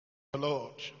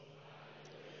Lord.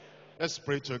 Let's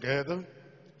pray together.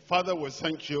 Father, we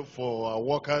thank you for our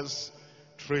workers'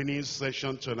 training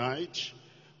session tonight.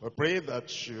 We pray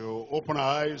that you open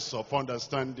our eyes of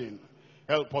understanding.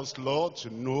 Help us, Lord,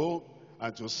 to know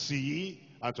and to see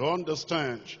and to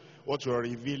understand what you are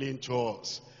revealing to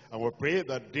us. And we pray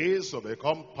that this will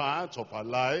become part of our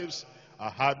lives,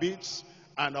 our habits,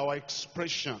 and our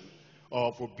expression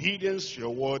of obedience to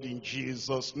your word in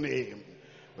Jesus' name.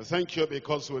 We thank you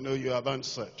because we know you have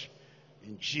answered.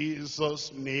 In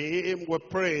Jesus' name we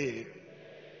pray.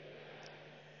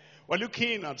 We're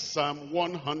looking at Psalm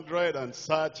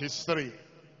 133.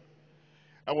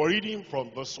 And we're reading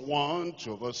from verse 1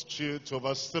 to verse 2 to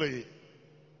verse 3.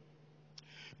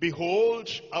 Behold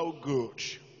how good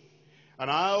and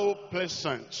how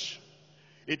pleasant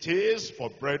it is for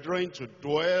brethren to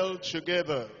dwell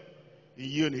together in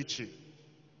unity.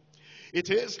 It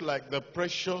is like the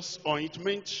precious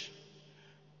ointment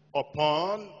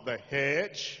upon the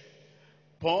head,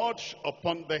 poured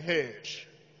upon the head,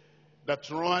 that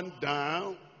ran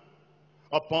down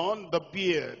upon the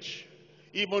beard,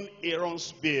 even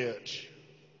Aaron's beard,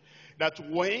 that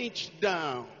went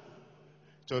down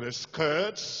to the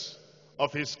skirts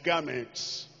of his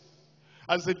garments,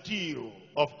 as the dew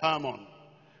of Hermon.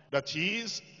 That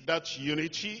is, that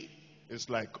unity is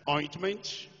like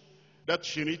ointment.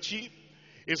 That unity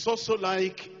is also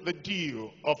like the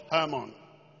dew of Hermon,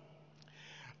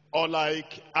 or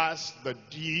like as the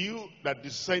dew that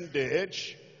descended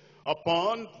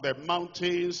upon the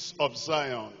mountains of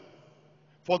Zion.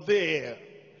 For there,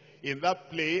 in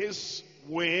that place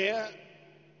where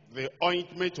the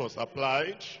ointment was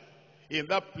applied, in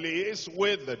that place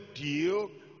where the dew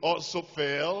also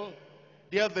fell,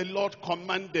 there the Lord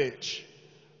commanded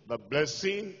the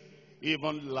blessing,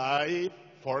 even life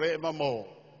forevermore,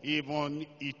 even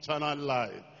eternal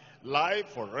life. Life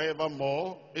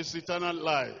forevermore is eternal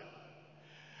life.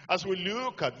 As we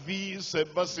look at these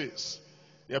verses,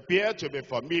 they appear to be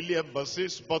familiar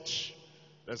verses, but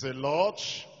there's a lot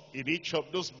in each of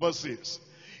those verses.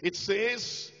 It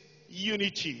says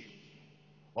unity,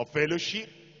 or fellowship,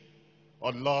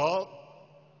 or love,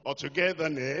 or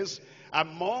togetherness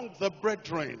among the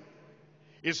brethren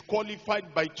is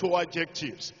qualified by two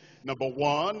adjectives. Number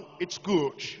one, it's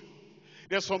good.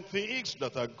 There are some things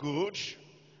that are good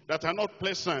that are not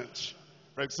pleasant.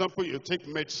 For example, you take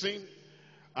medicine,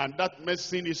 and that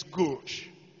medicine is good,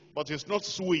 but it's not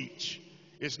sweet,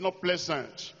 it's not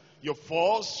pleasant. You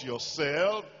force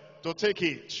yourself to take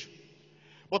it.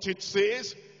 But it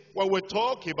says, when we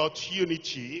talk about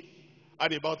unity,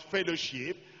 and about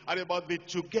fellowship, and about the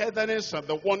togetherness and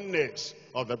the oneness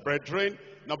of the brethren,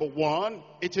 number one,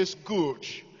 it is good.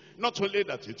 Not only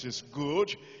that it is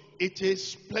good, it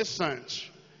is pleasant.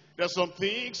 There are some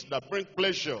things that bring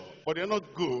pleasure, but they're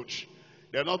not good.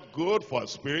 They're not good for our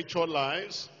spiritual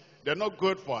lives. They're not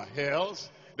good for our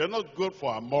health. They're not good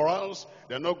for our morals.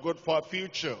 They're not good for our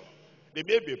future. They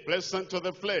may be pleasant to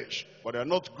the flesh, but they're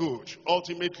not good,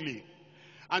 ultimately.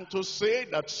 And to say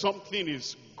that something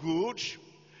is good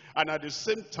and at the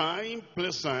same time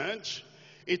pleasant,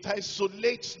 it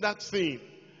isolates that thing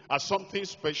as something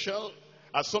special,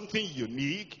 as something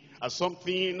unique, as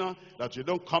something that you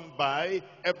don't come by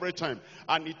every time.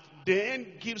 And it then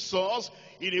gives us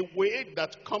in a way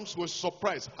that comes with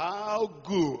surprise how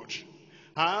good,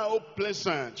 how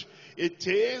pleasant it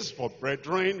is for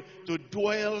brethren to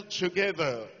dwell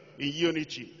together in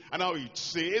unity. And now it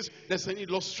says, there's an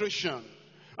illustration.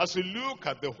 As you look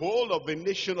at the whole of the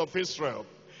nation of Israel,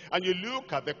 and you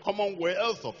look at the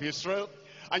commonwealth of Israel,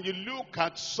 and you look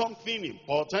at something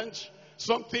important,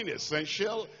 something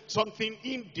essential, something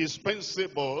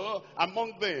indispensable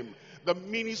among them, the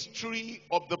ministry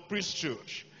of the priesthood,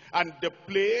 and the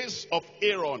place of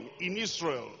Aaron in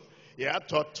Israel. He had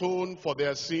to atone for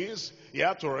their sins. He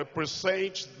had to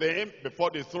represent them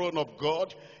before the throne of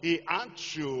God. He had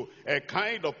to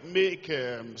kind of make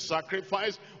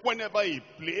sacrifice. Whenever a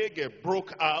plague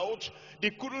broke out,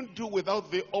 they couldn't do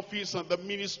without the office and the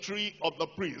ministry of the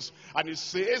priest. And it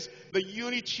says the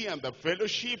unity and the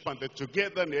fellowship and the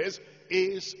togetherness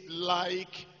is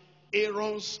like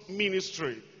Aaron's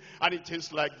ministry. And it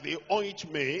is like the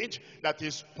ointment that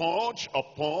is poured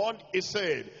upon his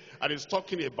head. And it's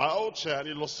talking about an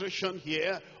illustration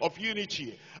here of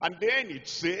unity. And then it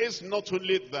says not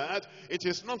only that, it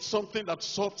is not something that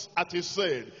stops at his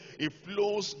head. It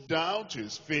flows down to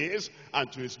his face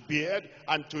and to his beard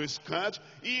and to his skirt,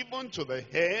 even to the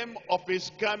hem of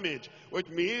his garment, which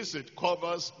means it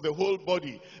covers the whole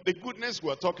body. The goodness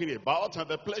we're talking about and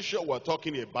the pleasure we're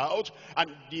talking about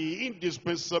and the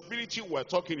indispensability we're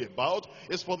talking about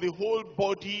is for the whole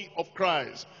body of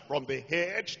Christ, from the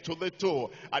head to the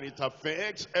toe. And it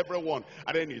affects everyone.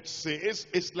 And then it says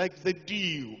it's like the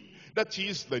dew. That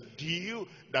is the dew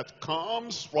that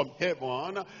comes from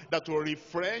heaven, that will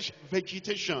refresh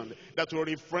vegetation, that will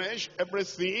refresh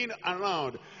everything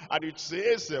around. And it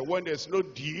says when there's no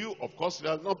dew, of course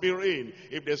there will not be rain.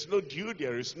 If there's no dew,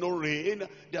 there is no rain,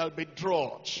 there will be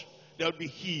drought, there will be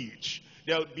heat,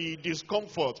 there'll be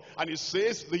discomfort. And it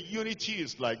says the unity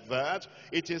is like that.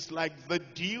 It is like the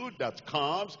dew that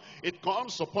comes. It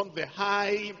comes upon the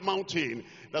high mountain.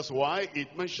 That's why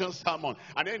it mentions Hermon.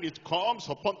 And then it comes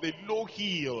upon the low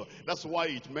hill. That's why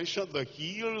it mentions the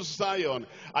hill Zion.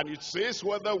 And it says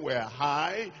whether we're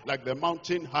high like the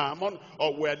mountain Hermon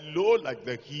or we're low like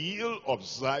the hill of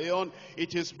Zion,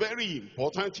 it is very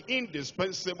important,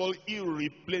 indispensable,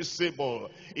 irreplaceable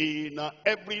in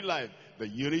every life. The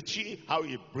unity, how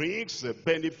it brings the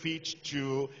benefit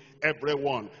to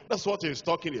everyone. That's what he's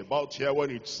talking about here when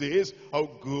it says how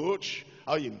good,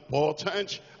 how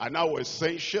important, and how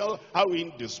essential, how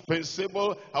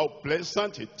indispensable, how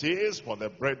pleasant it is for the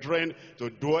brethren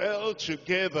to dwell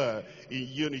together in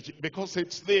unity. Because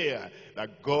it's there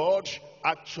that God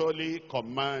actually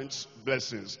commands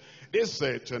blessings. This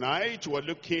tonight we're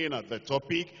looking at the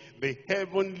topic, the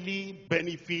heavenly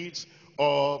benefits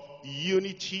of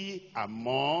unity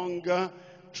among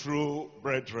true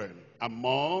brethren.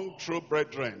 Among true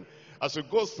brethren. As you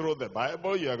go through the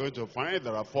Bible, you are going to find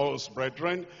there are false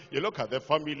brethren. You look at the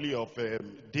family of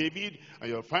David, and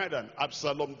you'll find an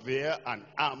Absalom there, an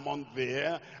Ammon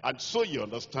there. And so you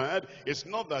understand, it's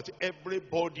not that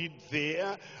everybody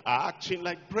there are acting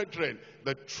like brethren,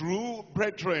 the true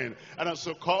brethren. And as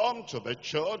you come to the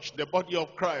church, the body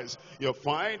of Christ, you'll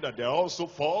find that there are also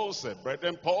false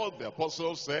brethren. Paul, the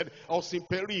apostle, said, I was in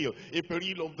peril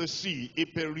of the sea, in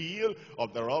peril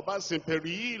of the robbers, in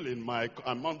peril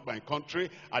among my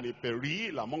country, and in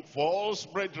peril among false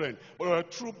brethren. But are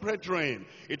true brethren.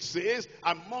 It says,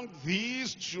 among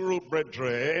these true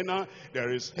brethren,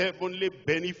 there is heavenly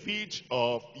benefit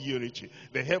of unity.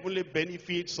 The heavenly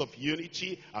benefits of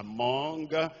unity among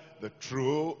the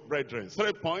true brethren.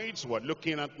 3 points we're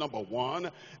looking at. Number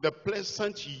one, the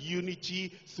pleasant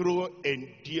unity through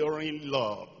enduring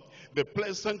love. The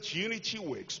pleasant unity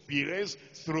we experience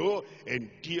through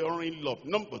enduring love.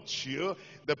 Number two,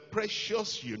 the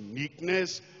precious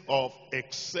uniqueness of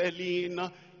excelling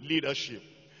leadership.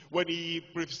 When he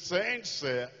presents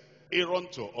Aaron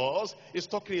to us, he's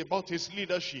talking about his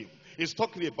leadership. He's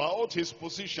talking about his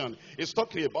position. He's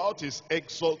talking about his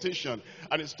exaltation.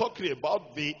 And he's talking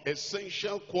about the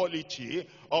essential quality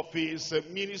of his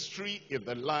ministry in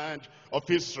the land of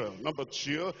Israel. Number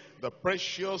two, the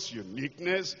precious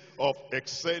uniqueness of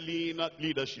excelling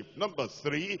leadership. Number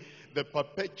three, the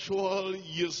perpetual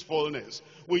usefulness.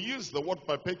 We use the word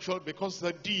perpetual because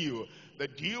the dew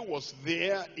was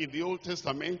there in the Old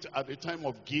Testament at the time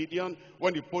of Gideon,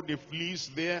 when he put the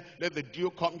fleece there, let the dew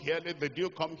come here, let the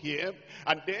dew come here.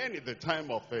 And then in the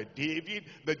time of David,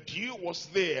 the dew was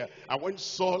there. And when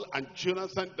Saul and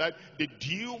Jonathan died, the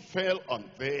dew fell on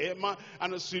them.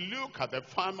 And as you look at the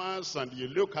farmers and you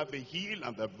look at the hill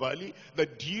and the valley, the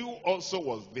dew also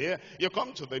was there. You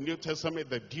come to the New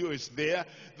Testament, the dew is there.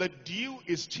 The dew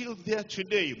is still there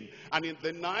today. And in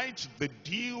the night, the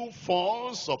dew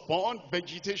falls upon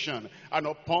vegetation and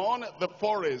upon the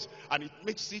forest, and it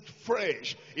makes it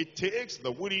fresh. It takes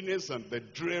the weariness and the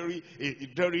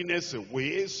dreariness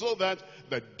away, so that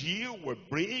the dew will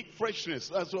bring freshness.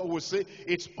 That's what we say,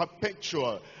 it's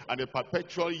perpetual, and a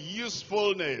perpetual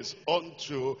usefulness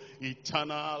unto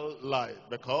eternal life,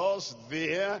 because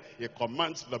there he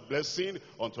commands the blessing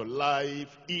unto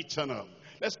life eternal.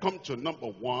 Let's come to number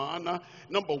one.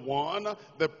 Number one,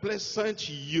 the pleasant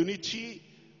unity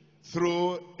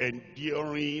through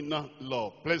enduring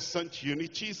love. Pleasant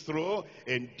unity through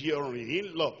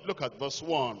enduring love. Look at verse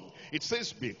 1. It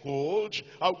says, behold,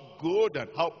 how good and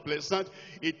how pleasant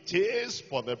it is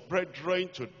for the brethren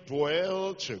to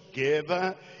dwell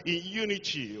together in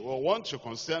unity. We want to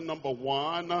consider number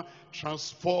one,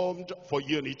 transformed for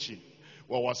unity.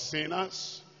 We were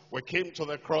sinners. We came to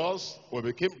the cross. We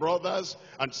became brothers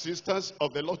and sisters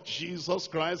of the Lord Jesus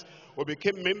Christ. We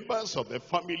became members of the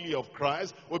family of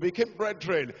Christ. We became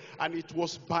brethren. And it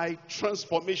was by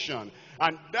transformation.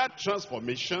 And that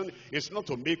transformation is not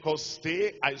to make us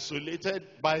stay isolated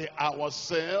by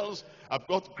ourselves. I've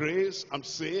got grace, I'm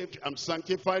saved, I'm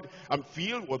sanctified, I'm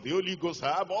filled with the Holy Ghost.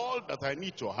 I have all that I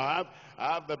need to have.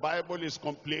 I have the Bible is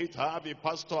complete. I have a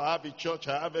pastor, I have a church,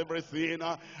 I have everything.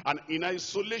 And in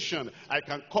isolation, I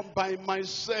can come by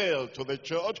myself to the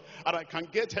church, and I can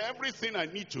get everything I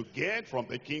need to get from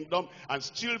the kingdom and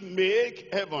still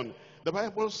make heaven. The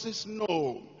Bible says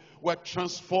no. We're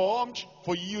transformed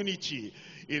for unity.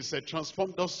 is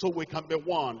transformed us so we can be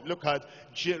one. Look at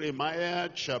Jeremiah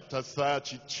chapter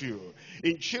 32.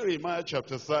 In Jeremiah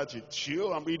chapter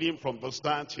 32, I'm reading from verse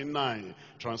 39.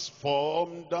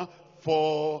 Transformed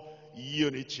for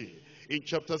unity. In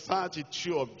chapter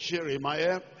 32 of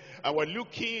Jeremiah, and we're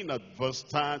looking at verse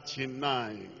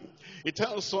 39. It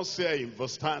tells us here in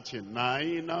verse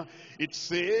 39, it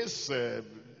says,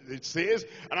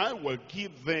 and I will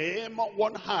give them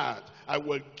one heart. I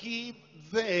will give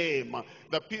them,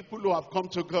 the people who have come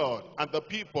to God, and the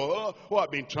people who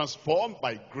have been transformed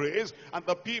by grace, and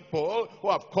the people who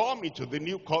have come into the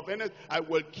new covenant, I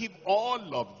will give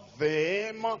all of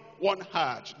them one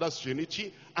heart. That's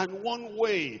unity. And one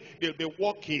way. They'll be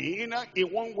walking in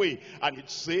one way. And it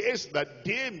says that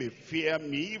they may fear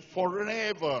me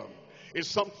forever. It's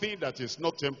something that is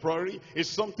not temporary. It's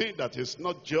something that is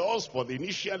not just for the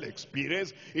initial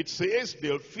experience. It says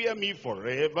they'll fear me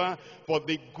forever for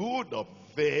the good of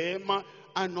them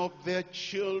and of their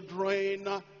children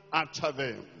after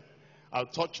them. I'll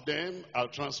touch them, I'll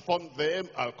transform them,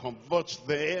 I'll convert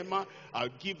them, I'll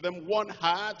give them one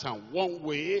heart and one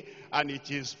way, and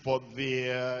it is for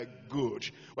their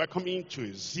good. We're coming to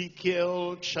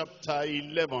Ezekiel chapter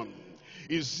 11.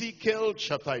 Ezekiel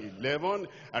chapter 11,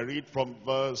 I read from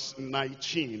verse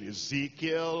 19.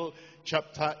 Ezekiel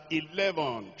chapter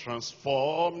 11,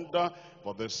 transformed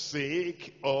for the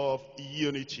sake of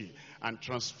unity, and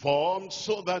transformed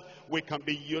so that we can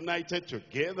be united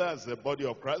together as the body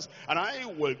of Christ. And I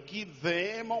will give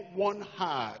them one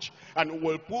heart, and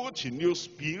will put a new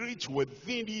spirit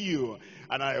within you,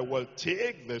 and I will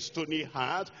take the stony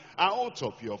heart out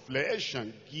of your flesh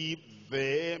and give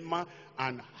them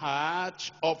an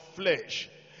heart of flesh,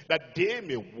 that they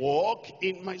may walk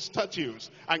in my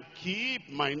statutes and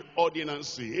keep mine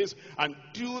ordinances and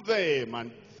do them,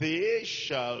 and they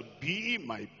shall be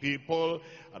my people,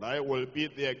 and I will be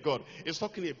their God. It's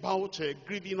talking about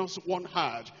giving us one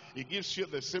heart. He gives you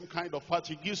the same kind of heart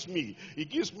he gives me. He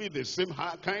gives me the same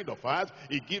kind of heart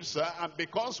he gives her. And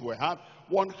because we have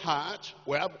one heart,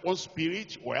 we have one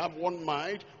spirit, we have one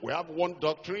mind, we have one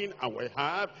doctrine, and we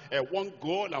have one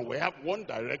goal, and we have one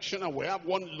direction, and we have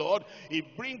one Lord,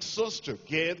 it brings us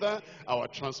together. Our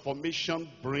transformation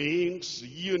brings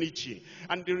unity.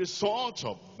 And the result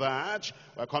of that,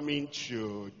 we're coming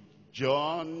to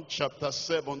John chapter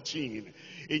 17.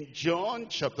 In John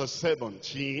chapter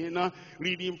 17,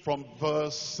 reading from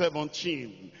verse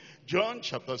 17. John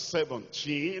chapter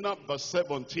 17, verse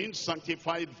 17,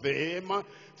 sanctify them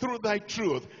through thy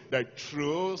truth. Thy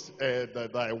truth,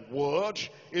 thy word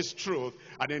is truth.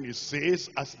 And then it says,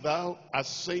 as thou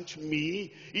hast sent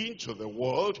me into the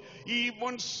world,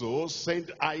 even so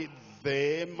send I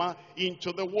them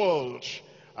into the world.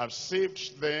 I've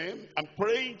saved them. I'm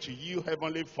praying to you,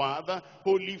 Heavenly Father,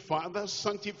 Holy Father,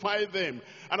 sanctify them.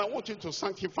 And I want you to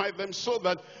sanctify them so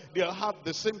that they'll have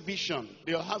the same vision,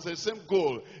 they'll have the same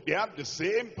goal, they have the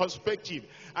same perspective,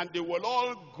 and they will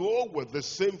all go with the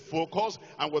same focus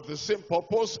and with the same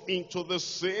purpose into the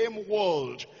same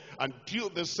world and do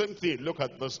the same thing. Look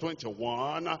at verse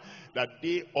 21, that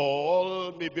they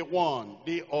all may be one,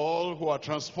 they all who are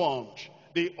transformed,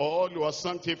 they all who are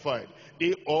sanctified,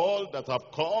 they all that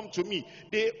have come to me,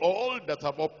 they all that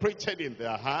have operated in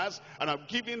their hearts, and have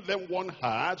given them one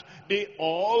heart, they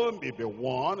all may be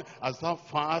one, as thou,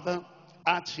 Father,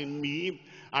 art in me,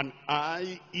 and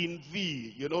I in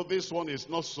thee. You know, this one is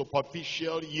not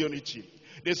superficial unity.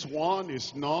 This one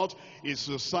is not a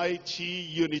society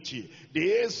unity.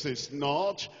 This is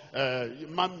not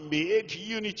man-made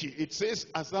unity. It says,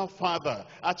 as thou, Father,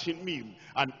 art in me,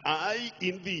 and I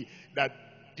in thee, that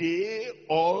they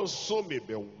also may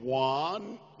be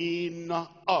one in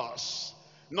us.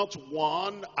 Not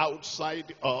one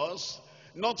outside us,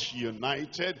 not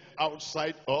united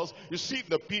outside us. You see,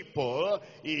 the people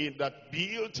that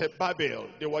built Babel,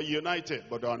 they were united,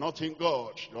 but they are not in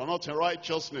God. They are not in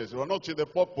righteousness. They are not in the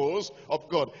purpose of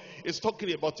God. It's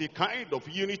talking about a kind of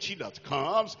unity that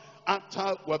comes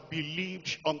after we have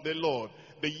believed on the Lord.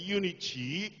 The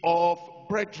unity of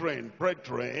brethren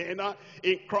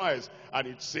in Christ. And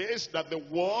it says that the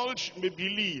world may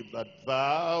believe that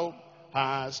thou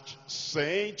hast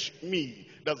sent me.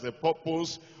 That's the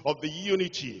purpose of the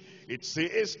unity. It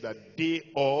says that they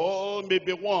all may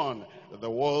be one. The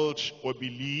world will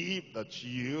believe that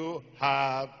you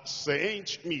have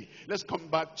sent me. Let's come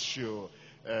back to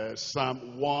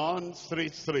Psalm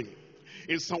 133.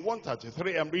 In Psalm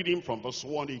 133, I'm reading from verse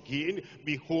 1 again.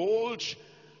 Behold,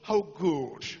 how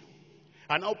good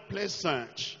and how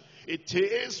pleasant it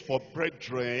is for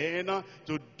brethren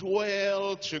to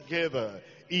dwell together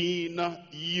in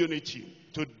unity.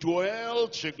 To dwell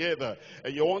together.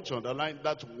 And you want to underline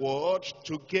that word,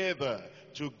 together.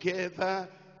 together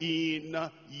in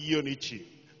unity.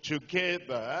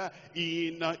 Together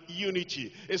in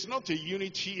unity. It's not a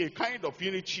unity, a kind of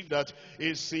unity that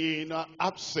is in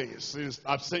absence, is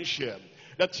absential.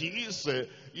 That is,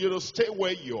 stay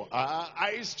where you are,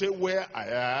 I stay where I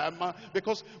am.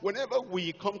 Because whenever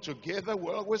we come together,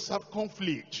 we always have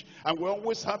conflict. And we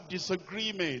always have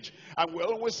disagreement. And we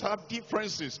always have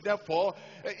differences. Therefore,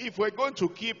 if we're going to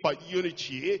keep a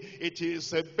unity, it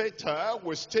is better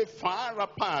we stay far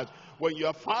apart. When you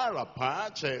are far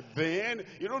apart, then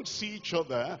you don't see each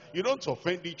other, you don't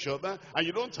offend each other, and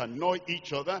you don't annoy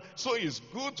each other. So it's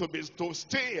good to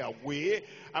stay away,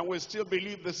 and we still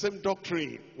believe the same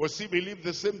doctrine. We still believe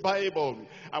the same Bible,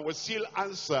 and we still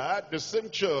answer the same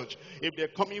church. If they're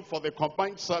coming for the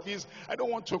combined service, I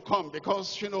don't want to come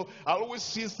because, I always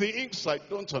see things I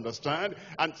don't understand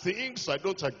and things I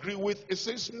don't agree with. It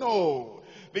says no.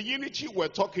 The unity we're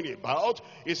talking about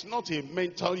is not a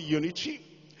mental unity.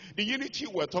 The unity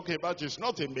we're talking about is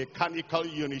not a mechanical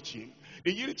unity.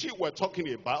 The unity we're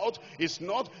talking about is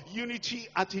not unity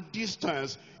at a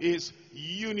distance. It's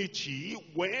unity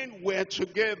when we're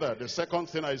together. The second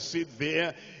thing I see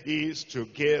there is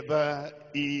together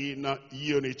in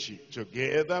unity.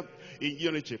 Together in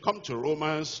unity. Come to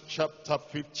Romans chapter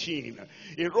 15.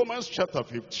 In Romans chapter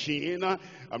 15,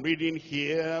 I'm reading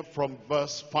here from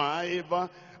verse 5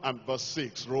 and verse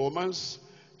 6. Romans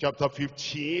chapter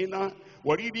 15.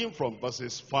 We're reading from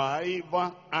verses 5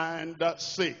 and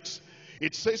 6.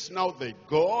 It says, now the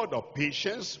God of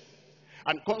patience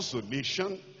and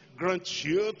consolation grant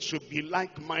you to be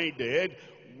like-minded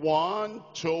one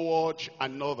toward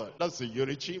another. That's the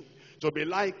unity. To be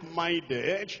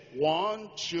like-minded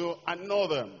one to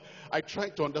another. I try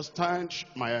to understand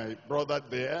my brother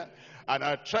there, and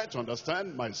I try to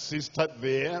understand my sister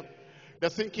there.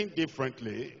 They're thinking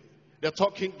differently. They're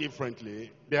talking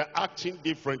differently. They're acting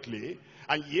differently.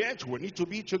 And yet we need to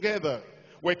be together.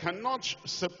 We cannot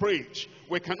separate.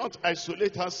 We cannot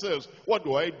isolate ourselves. What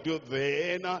do I do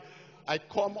then? I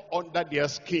come under their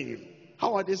skin.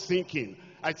 How are they thinking?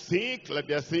 I think like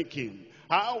they're thinking.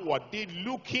 How are they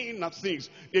looking at things?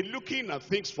 They're looking at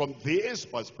things from this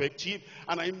perspective,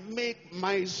 and I make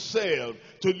myself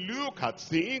to look at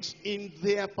things in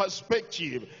their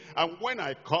perspective. And when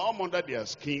I come under their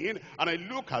skin, and I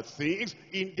look at things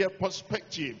in their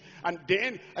perspective, and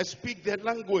then I speak their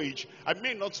language. I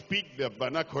may not speak their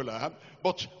vernacular,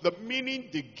 but the meaning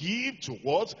they give to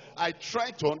words, I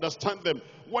try to understand them.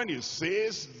 When he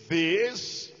says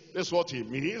this is what he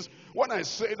means. When I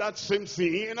say that same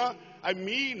thing, I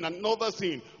mean another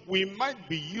thing. We might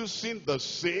be using the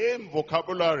same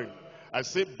vocabulary. I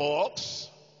say box,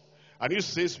 and he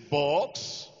says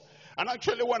box. And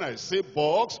actually when I say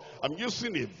box, I'm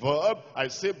using a verb. I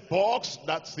say box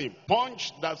that thing,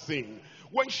 punch that thing.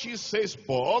 When she says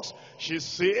box, she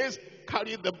says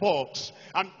carry the box.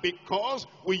 And because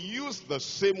we use the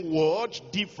same word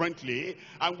differently,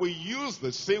 and we use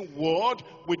the same word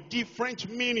with different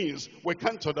meanings, we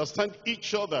can't understand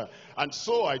each other. And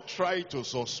so I try to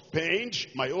suspend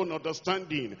my own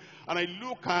understanding, and I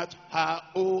look at her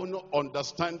own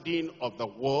understanding of the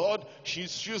word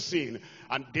she's using,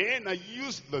 and then I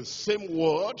use the same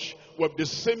word with the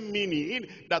same meaning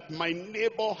that my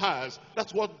neighbor has.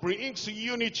 That's what brings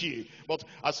unity. But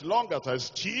as long as I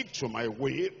stick to my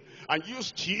way, and you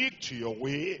stick to your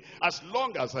way, as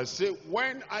long as I say,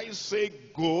 when I say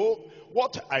go,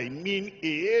 what I mean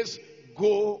is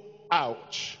go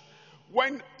out.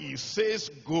 When he says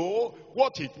go,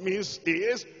 what it means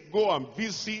is go and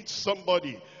visit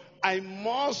somebody. I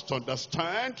must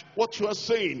understand what you are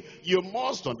saying. You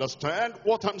must understand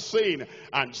what I'm saying.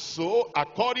 And so,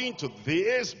 according to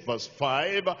this, verse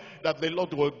 5, that the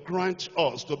Lord will grant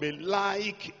us to be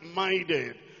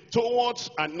like-minded towards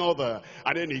another.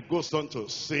 And then he goes on to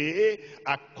say,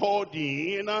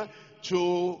 according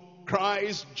to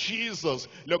Christ Jesus.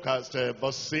 Look at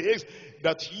verse 6.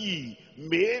 That ye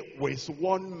may with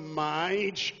one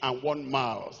mind and one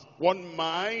mouth. One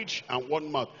mind and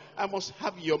one mouth. I must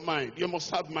have your mind. You must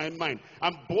have my mind.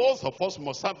 And both of us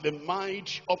must have the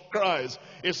mind of Christ.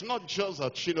 It's not just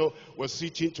that, we're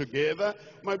sitting together.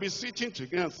 Might be sitting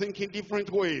together and thinking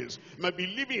different ways. Might be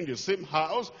living in the same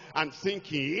house and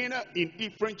thinking in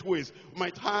different ways.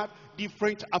 Might have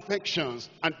different affections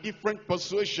and different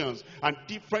persuasions and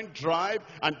different drive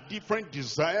and different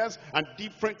desires and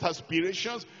different aspirations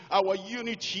situations, our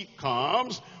unity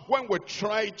comes when we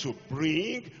try to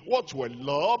bring what we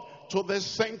love to the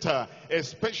center,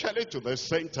 especially to the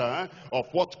center of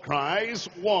what Christ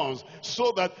wants,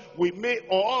 so that we may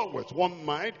all with one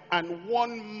mind and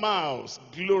one mouth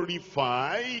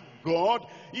glorify God,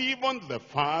 even the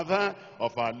Father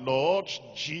of our Lord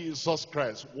Jesus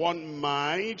Christ. One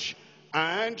mind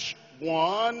and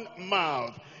one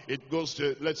mouth. It goes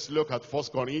to, let's look at 1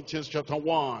 Corinthians chapter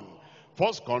 1.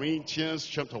 1 Corinthians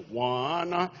chapter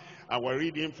 1, and we're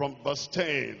reading from verse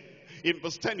 10. In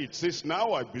verse 10 it says,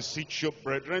 now I beseech you,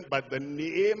 brethren, by the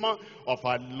name of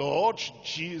our Lord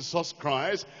Jesus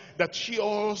Christ, that ye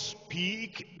all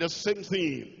speak the same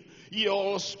thing. Ye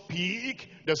all speak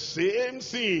the same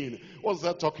thing. What's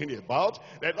that talking about?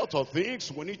 There are a lot of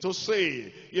things we need to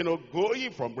say. You know,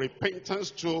 going from repentance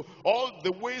to all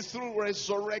the way through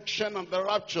resurrection and the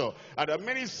rapture. And there are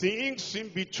many things in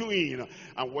between.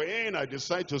 And when I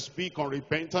decide to speak on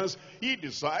repentance, he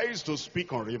decides to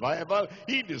speak on revival.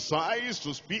 He decides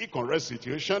to speak on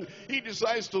restitution. He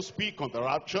decides to speak on the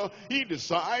rapture. He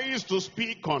decides to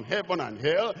speak on heaven and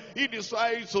hell. He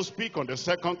decides to speak on the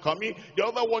second coming. The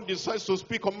other one decides to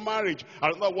speak on marriage.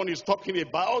 Another one is talking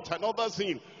about another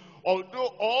thing.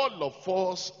 Although all of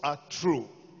us are true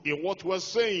in what we're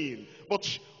saying,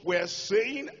 but we're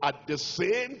saying at the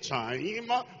same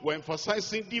time, we're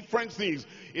emphasizing different things.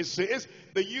 It says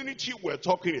the unity we're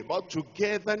talking about,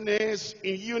 togetherness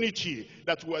in unity,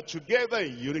 that we're together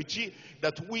in unity,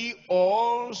 that we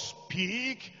all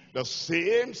speak the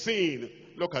same thing.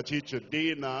 Look at it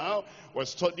today now. We're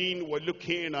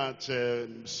looking at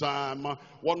Psalm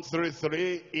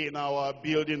 133 in our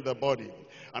Building the Body.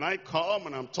 And I come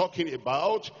and I'm talking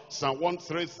about Psalm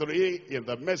 133 in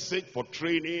the message for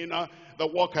training the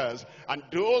workers. And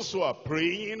those who are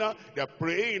praying, they're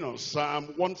praying on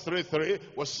Psalm 133.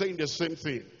 We're saying the same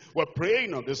thing. We're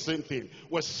praying on the same thing.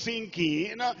 We're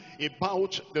singing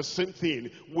about the same thing.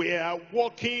 We're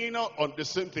working on the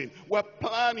same thing. We're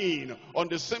planning on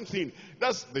the same thing.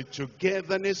 That's the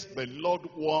togetherness the Lord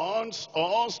wants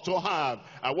us to have.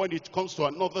 And when it comes to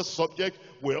another subject,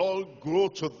 we all go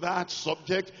to that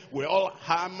subject. We all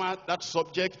hammer that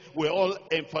subject. We all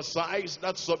emphasize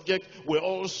that subject. We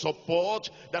all support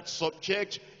that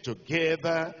subject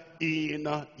together in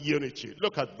unity.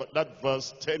 Look at that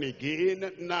verse 10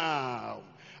 again. Now,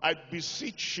 I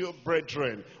beseech you,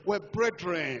 brethren. We're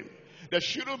brethren. There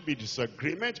shouldn't be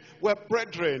disagreement. We're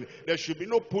brethren. There should be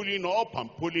no pulling up and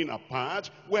pulling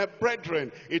apart. We're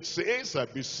brethren. It says, I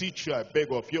beseech you, I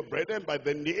beg of you, brethren, by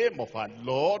the name of our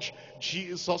Lord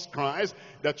Jesus Christ,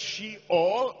 that ye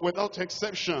all, without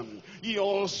exception, ye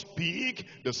all speak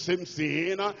the same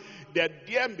thing, that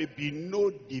there may be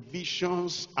no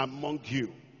divisions among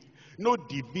you. No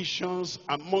divisions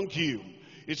among you.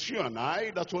 It's you and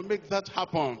I that will make that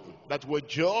happen. That will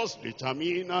just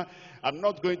determine I'm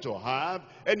not going to have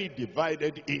any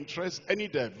divided interest, any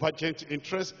divergent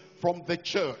interest from the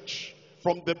church,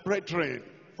 from the brethren,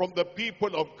 from the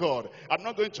people of God. I'm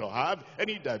not going to have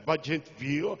any divergent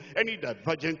view, any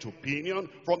divergent opinion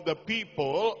from the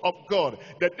people of God.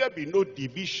 That there be no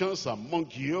divisions among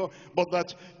you, but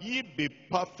that ye be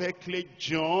perfectly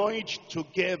joined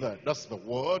together. That's the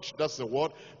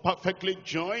word, perfectly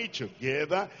joined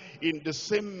together in the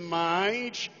same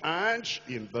mind and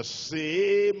in the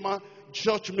same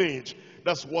judgment.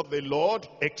 That's what the Lord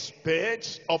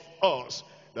expects of us.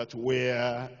 That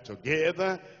we're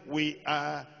together, we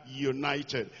are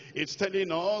united. It's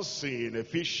telling us in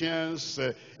Ephesians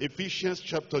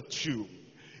chapter 2.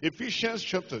 Ephesians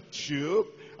chapter 2,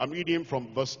 I'm reading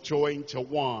from verse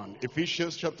 21.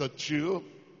 Ephesians chapter 2,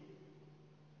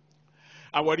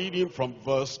 and we're reading from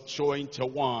verse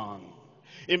 21.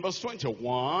 In verse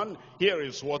 21, here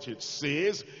is what it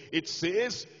says. It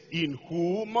says, in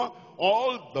whom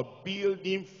all the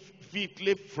building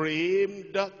fitly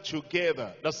framed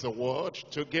together. That's the word,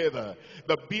 together.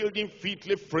 The building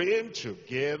fitly framed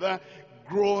together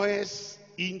groweth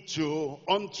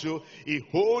unto a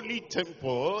holy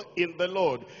temple in the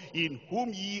Lord, in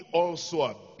whom ye also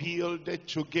are builded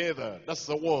together. That's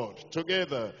the word,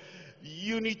 together.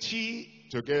 Unity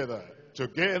together.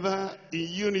 Together in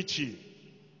unity.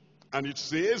 And it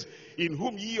says, in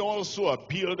whom ye also are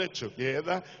builded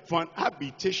together for an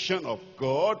habitation of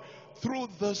God through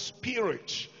the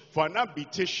Spirit. For an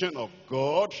habitation of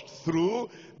God through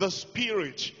the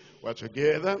Spirit. We're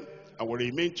together and we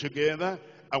remain together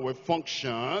and we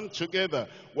function together.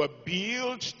 We're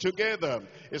built together.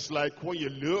 It's like when you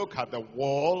look at the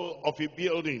wall of a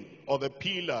building or the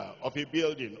pillar of a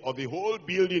building or the whole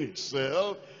building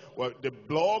itself. well, the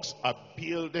blocks are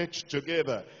builded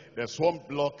together. There's one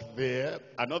block there,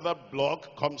 another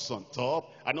block comes on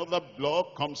top, another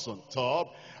block comes on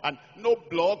top, and no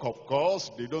block, of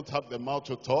course, they don't have the mouth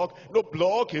to talk. No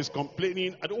block is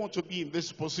complaining, I don't want to be in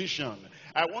this position.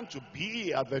 I want to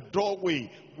be at the doorway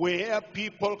where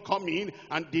people come in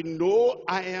and they know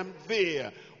I am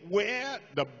there. Where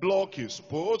the block is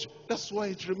put, that's why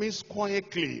it remains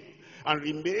quietly and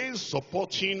remains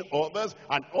supporting others,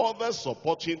 and others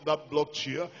supporting that block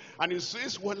here. And it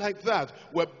says, we're like that.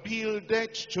 We're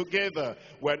builded together.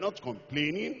 We're not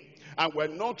complaining, and we're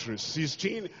not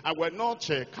resisting, and we're not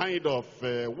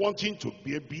wanting to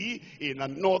be in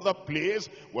another place.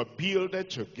 We're builded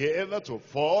together to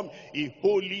form a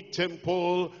holy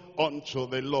temple unto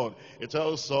the Lord. It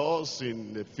tells us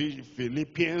in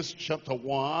Philippians chapter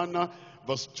 1,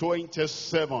 verse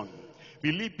 27.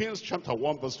 Philippians chapter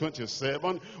 1 verse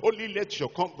 27, only let your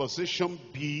conversation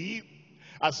be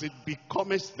as it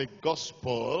becometh the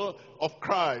gospel of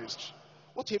Christ.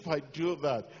 What if I do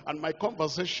that and my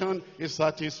conversation is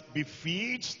that it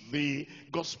befits the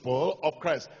gospel of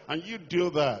Christ, and you do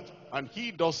that, and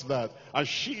he does that, and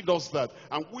she does that,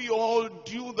 and we all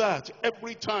do that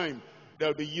every time?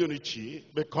 There'll be unity,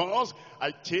 because I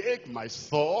take my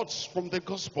thoughts from the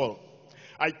gospel.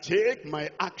 I take my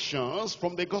actions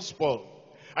from the gospel.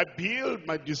 I build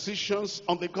my decisions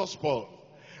on the gospel.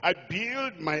 I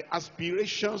build my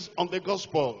aspirations on the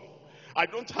gospel. I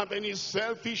don't have any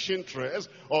selfish interest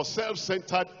or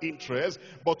self-centered interest,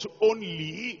 but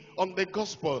only on the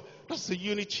gospel. That's the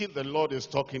unity the Lord is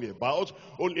talking about.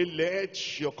 Only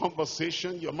let your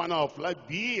conversation, your manner of life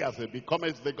be as it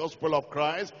becomes the gospel of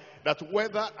Christ, that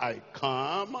whether I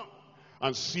come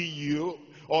and see you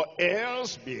or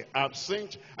else be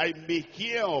absent, I may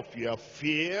hear of your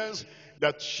fears,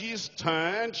 that ye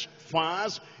stand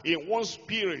fast in one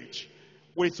spirit,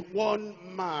 with one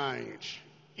mind.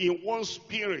 In one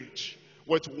spirit,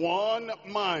 with one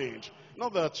mind.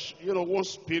 Not that, one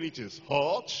spirit is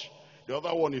hot, the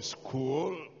other one is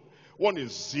cool, one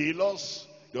is zealous,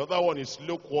 the other one is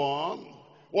lukewarm,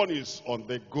 one is on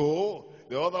the go,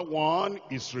 the other one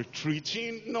is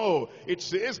retreating. No, it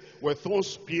says with one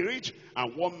spirit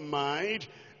and one mind,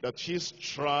 that ye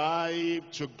strive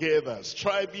together,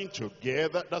 striving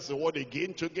together, that's the word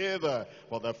again, together,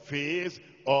 for the faith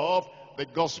of the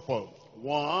gospel.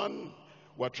 One,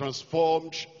 we're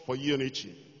transformed for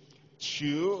unity.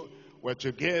 Two, we're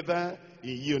together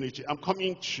in unity. I'm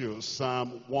coming to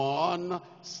Psalm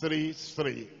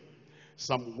 133.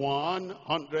 Psalm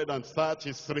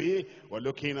 133, we're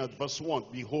looking at verse 1.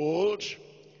 Behold,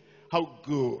 how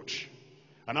good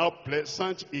and how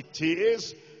pleasant it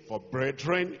is for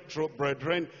brethren, true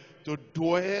brethren, to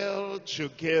dwell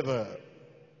together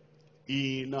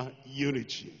in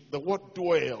unity. The word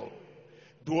dwell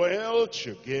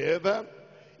together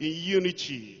in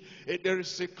unity. There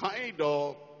is a kind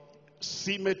of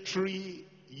symmetry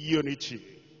unity.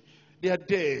 They are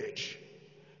dead,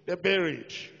 they're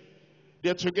buried,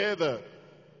 they're together,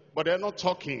 but they're not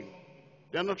talking,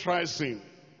 they're not rising,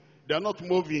 they're not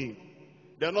moving,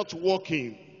 they're not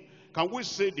walking. Can we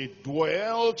say they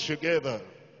dwell together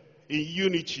in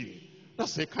unity?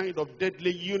 That's a kind of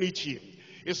deadly unity.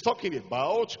 It's talking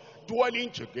about dwelling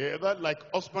together like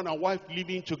husband and wife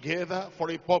living together for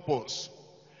a purpose.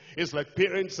 It's like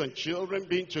parents and children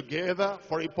being together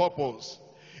for a purpose.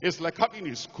 It's like having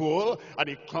a school and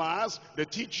a class, the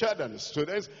teacher and the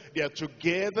students, they are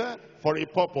together for a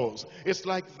purpose. It's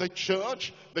like the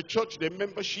church, the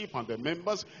membership and the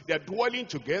members, they are dwelling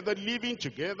together, living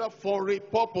together for a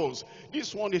purpose.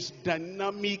 This one is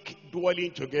dynamic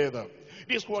dwelling together.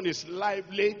 This one is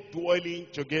lively dwelling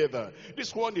together.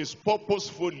 This one is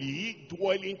purposefully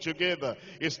dwelling together.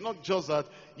 It's not just that,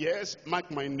 yes, mark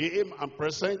my name, I'm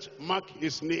present. Mark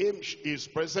his name, he is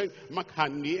present. Mark her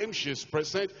name, she is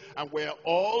present. And we're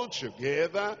all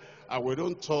together, and we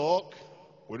don't talk,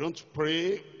 we don't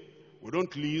pray, we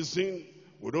don't listen,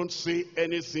 we don't say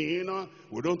anything,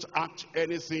 we don't act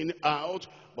anything out,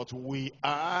 but we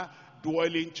are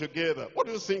dwelling together. What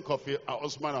do you think of a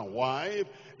husband and wife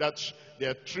that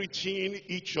they're treating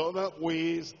each other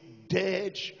with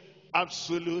dead,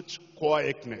 absolute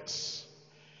quietness?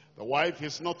 The wife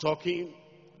is not talking,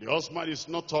 the husband is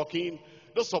not talking.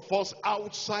 Those of us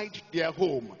outside their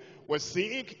home, we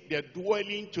think they're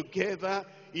dwelling together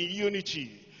in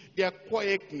unity. Their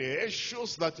quietness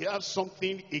shows that they have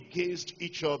something against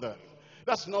each other.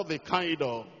 That's not the kind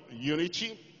of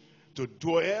unity. To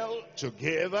dwell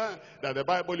together that the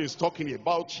Bible is talking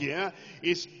about here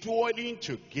is dwelling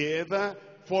together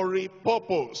for a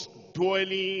purpose,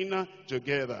 dwelling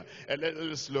together. And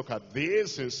let's look at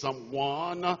this in Psalm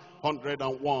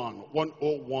 101.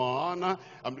 101,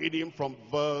 I'm reading from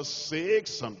verse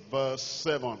 6 and verse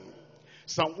 7.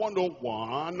 Psalm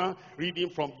 101, reading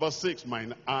from verse 6,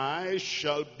 mine eyes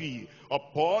shall be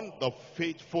upon the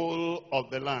faithful of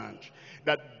the land,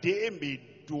 that they may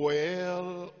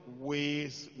dwell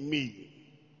with me.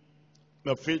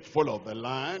 The faithful of the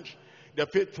land, they're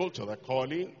faithful to the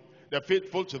calling, they're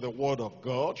faithful to the word of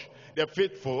God, they're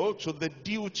faithful to the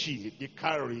duty they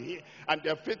carry, and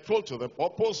they're faithful to the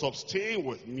purpose of staying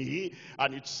with me.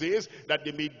 And it says that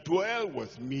they may dwell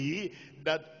with me,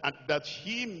 that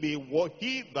he may walk,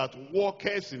 he that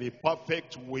walketh in a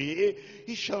perfect way,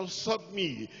 he shall serve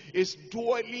me. It's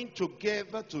dwelling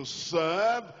together to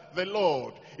serve the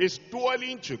Lord. It's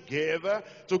dwelling together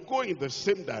to go in the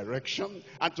same direction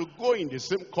and to go in the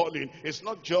same calling. It's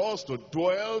not just to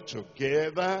dwell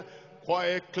together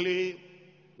quietly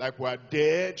like we're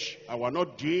dead and we're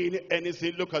not doing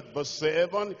anything. Look at verse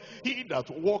 7. He that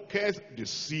walketh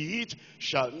deceit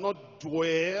shall not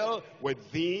dwell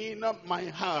within my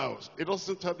house. He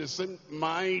doesn't have the same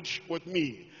mind with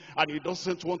me, and he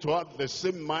doesn't want to have the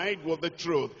same mind with the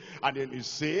truth. And then he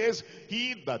says,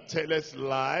 he that telleth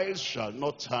lies shall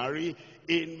not tarry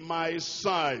in my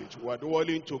sight. We're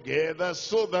dwelling together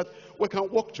so that we can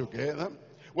walk together,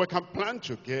 we can plan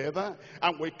together,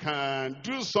 and we can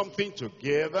do something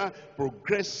together,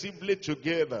 progressively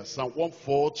together. Psalm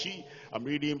 140, I'm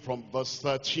reading from verse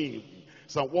 13.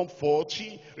 Psalm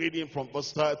 140, reading from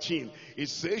verse 13. It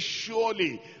says,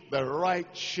 surely the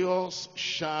righteous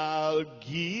shall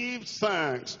give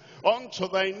thanks unto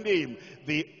thy name.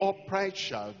 The upright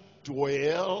shall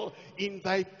dwell in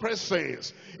thy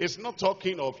presence. It's not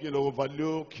talking of,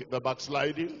 overlook the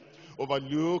backsliding,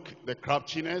 overlook the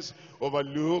craftiness,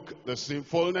 overlook the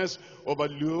sinfulness,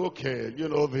 overlook,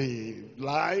 the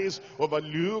lies,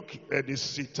 overlook the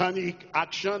satanic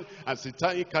action and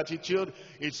satanic attitude.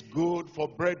 It's good for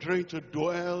brethren to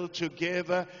dwell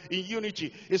together in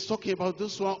unity. It's talking about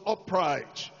those who are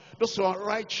upright, those who are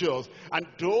righteous, and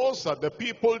those are the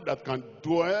people that can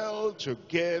dwell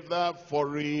together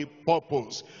for a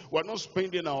purpose. We're not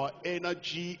spending our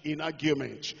energy in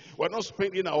argument. We're not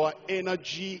spending our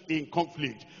energy in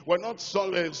conflict. We're not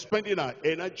spending our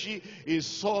energy in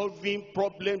solving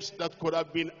problems that could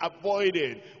have been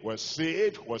avoided. We're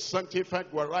saved, we're sanctified,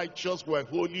 we're righteous, we're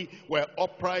holy, we're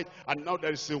upright, and now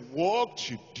there is a work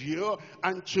to do,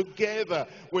 and together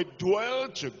we dwell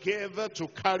together to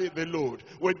carry the load.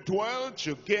 We dwell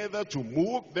together to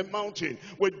move the mountain.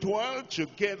 We dwell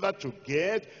together to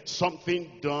get something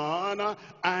done,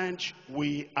 and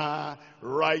we are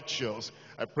righteous.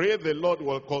 I pray the Lord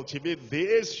will cultivate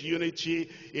this unity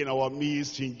in our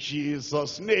midst in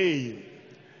Jesus' name.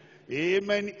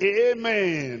 Amen,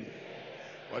 amen.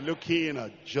 We're looking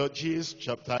at Judges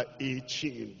chapter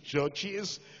 18.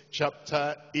 Judges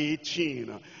chapter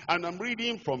 18. And I'm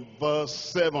reading from verse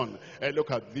 7. And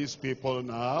look at these people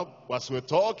now as we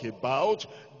talk about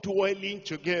dwelling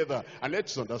together. And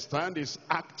let's understand it's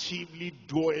actively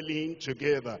dwelling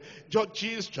together.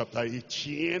 Judges chapter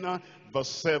 18, verse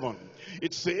 7.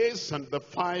 It says, and the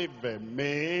 5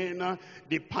 men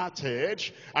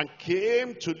departed and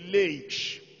came to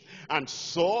Laish and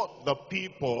saw the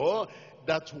people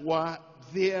that were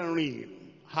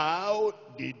therein, how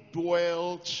they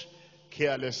dwelt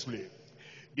carelessly.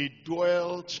 They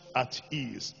dwelt at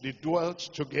ease. They dwelt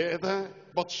together,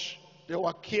 but they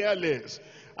were careless.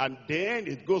 And then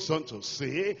it goes on to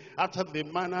say, after the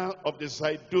manner of the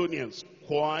Sidonians,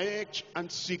 quiet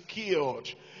and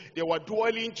secured. They were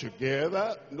dwelling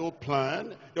together, no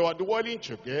plan. They were dwelling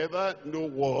together, no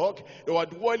work. They were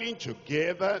dwelling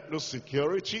together, no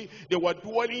security. They were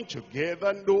dwelling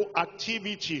together, no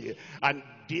activity. And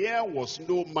there was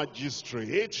no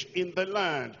magistrate in the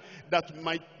land that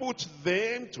might put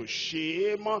them to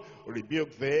shame,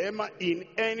 rebuke them in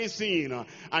anything.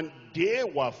 And they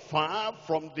were far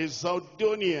from the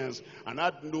Sidonians and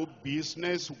had no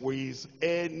business with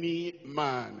any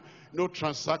man. No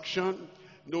transaction,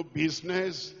 no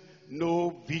business,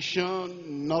 no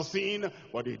vision, nothing,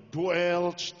 but they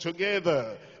dwelt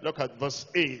together. Look at verse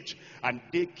 8. And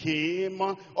they came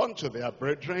unto their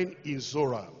brethren in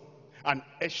Zorah and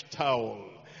Eshtaol,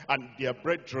 and their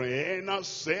brethren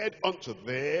said unto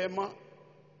them,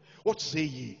 what say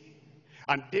ye?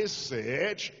 And they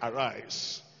said,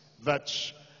 arise, that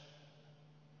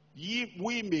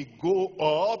we may go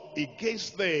up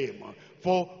against them,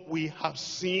 for we have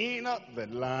seen the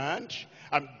land,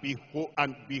 And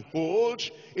behold,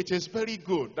 it is very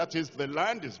good. That is, the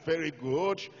land is very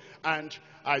good. And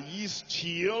are you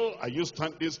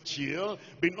standing still?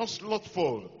 Be not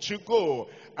slothful to go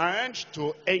and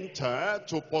to enter,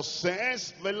 to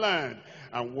possess the land.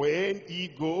 And when ye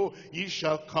go, ye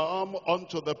shall come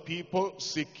unto the people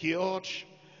secured,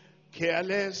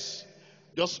 careless,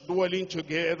 just dwelling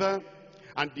together,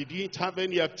 and they didn't have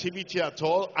any activity at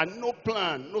all, and no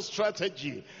plan, no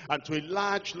strategy, and to a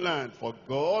large land, for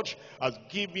God has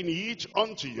given it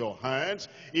unto your hands,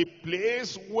 a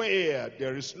place where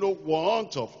there is no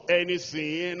want of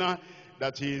anything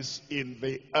that is in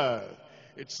the earth.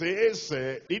 It says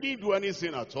they didn't do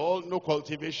anything at all, no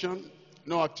cultivation,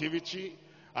 no activity,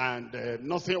 and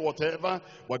nothing whatever,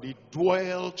 but they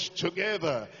dwelt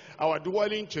together. Our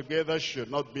dwelling together should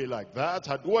not be like that.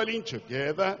 Our dwelling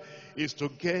together is to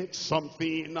get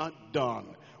something done.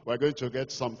 We're going to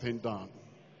get something done.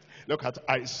 Look at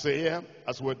Isaiah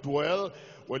as we dwell.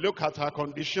 We look at our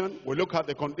condition. We look at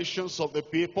the conditions of the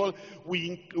people.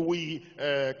 We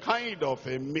kind of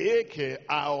make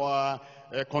our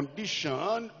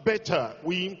condition better.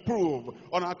 We improve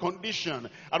on our condition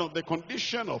and on the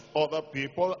condition of other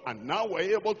people, and now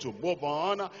we're able to move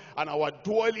on, and our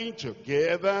dwelling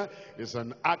together is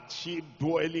an active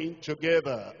dwelling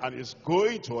together, and it's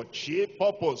going to achieve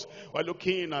purpose. We're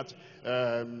looking at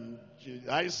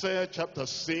Isaiah chapter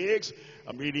 6.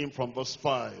 I'm reading from verse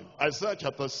 5. Isaiah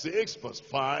chapter 6 verse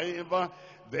 5.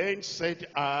 Then said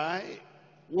I,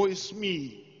 woe is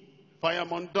me, for I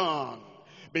am undone,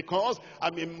 because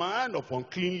I'm a man of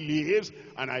unclean lips,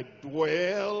 and I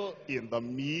dwell in the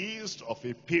midst of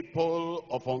a people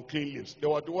of unclean lips. They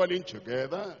were dwelling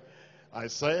together,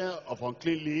 Isaiah of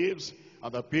unclean lips,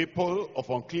 and the people of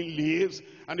unclean lips,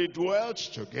 and they dwelt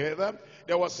together.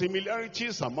 There were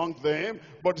similarities among them,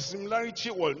 but the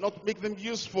similarity will not make them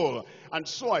useful. And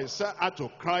so Isaiah had to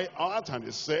cry out, and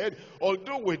he said,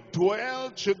 although we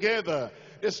dwell together,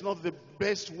 this is not the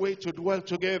best way to dwell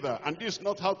together, and this is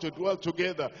not how to dwell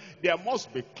together. There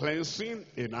must be cleansing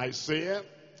in Isaiah.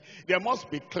 There must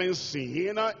be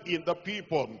cleansing in the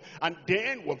people. And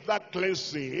then with that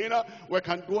cleansing, we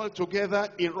can dwell together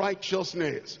in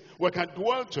righteousness. We can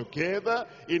dwell together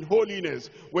in holiness.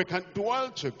 We can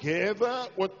dwell together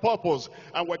with purpose.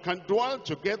 And we can dwell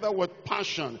together with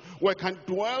passion. We can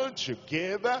dwell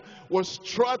together with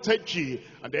strategy.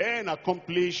 And then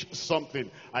accomplish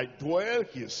something. I dwell,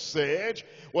 he said,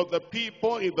 with the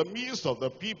people, in the midst of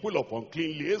the people of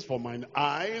unclean lips, for mine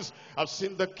eyes have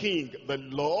seen the King, the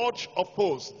Lord of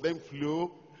hosts. Then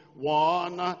flew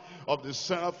one of the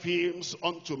seraphims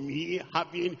unto me,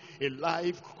 having a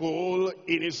live coal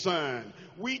in his hand,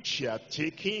 which he had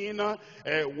taken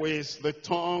with the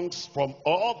tongues from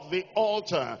off the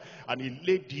altar, and he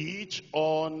laid it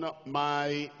on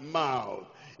my mouth.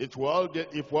 If we're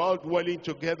all dwelling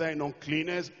together in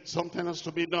uncleanness, something has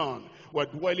to be done. We're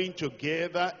dwelling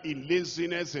together in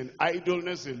laziness, in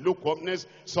idleness, in lukewarmness,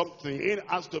 something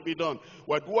has to be done.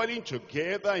 We're dwelling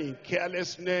together in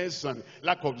carelessness and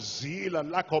lack of zeal and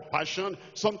lack of passion,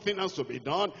 something has to be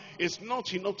done. It's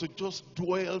not enough to just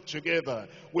dwell together.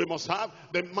 We must have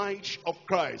the might of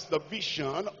Christ, the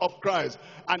vision of Christ,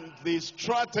 and the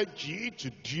strategy to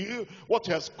do what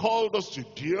he has called us to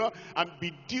do, and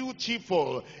be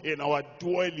dutiful in our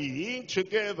dwelling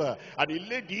together. And he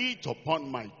laid it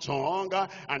upon my tongue,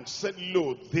 and said,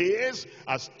 lo, this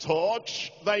has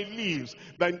touched thy lips.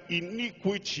 Thine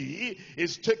iniquity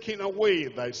is taken away,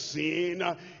 thy sin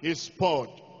is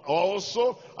purged.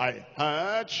 Also I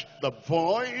heard the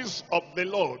voice of the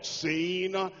Lord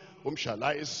saying, whom shall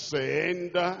I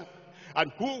send?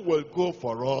 And who will go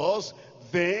for us?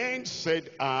 Then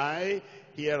said I,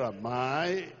 here am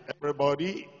I.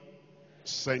 Everybody,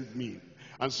 send me.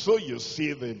 And so you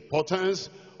see the importance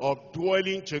of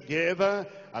dwelling together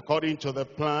according to the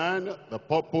plan, the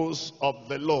purpose of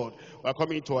the Lord. We're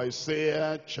coming to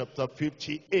Isaiah chapter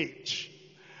 58.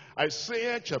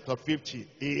 Isaiah chapter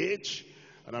 58,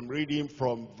 and I'm reading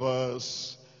from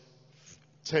verse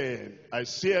 10.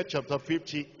 Isaiah chapter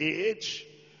 58,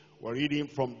 we're reading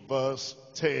from verse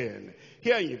 10.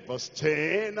 Here in verse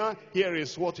 10, here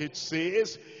is what it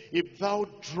says. If thou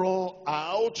draw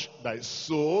out thy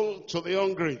soul to the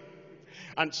hungry,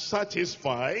 and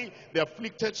satisfy the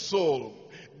afflicted soul,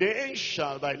 then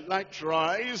shall thy light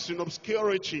rise in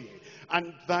obscurity,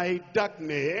 and thy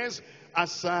darkness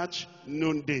as at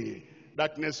noonday.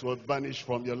 Darkness will vanish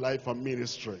from your life and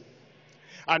ministry.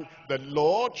 And the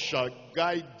Lord shall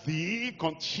guide thee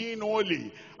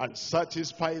continually, and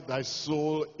satisfy thy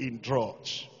soul in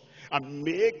drought, and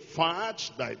make fat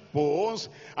thy bones,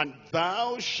 and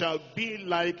thou shalt be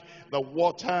like the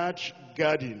watered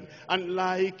garden, and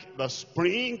like the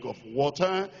spring of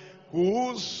water,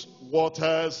 whose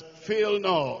waters fail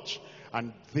not.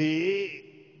 And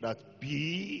they that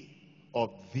be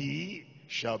of thee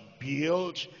shall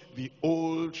build the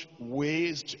old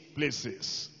waste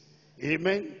places.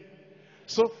 Amen.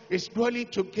 So it's dwelling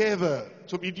together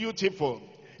to be beautiful.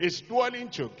 It's dwelling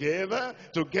together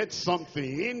to get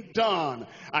something done.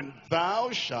 And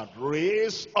thou shalt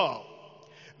raise up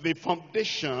the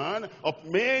foundation of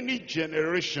many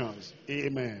generations.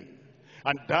 Amen.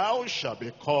 And thou shalt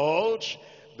be called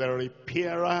the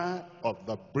repairer of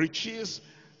the breaches,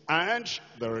 and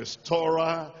the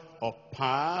restorer of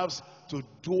paths to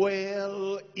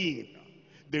dwell in.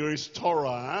 The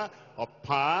restorer of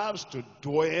paths to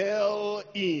dwell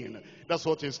in. That's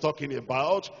what he's talking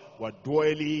about. We're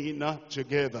dwelling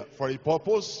together for a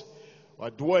purpose.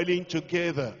 We're dwelling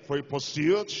together for a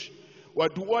pursuit. We're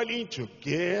dwelling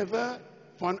together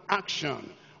for an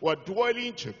action. We're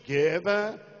dwelling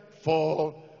together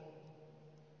for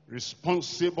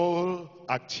responsible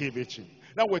activity.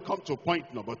 Now we come to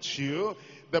point number 2,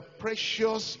 the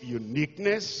precious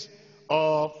uniqueness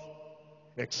of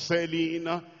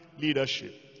excelling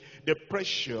leadership. The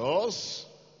precious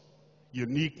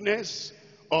uniqueness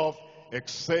of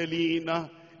excelling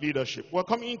leadership. We're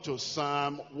coming to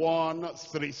Psalm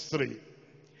 133.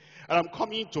 And I'm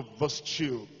coming to verse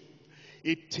 2.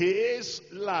 It is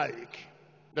like,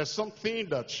 there's something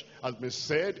that has been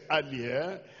said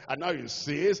earlier, and now it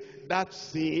says that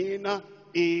thing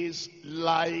is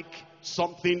like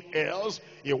something else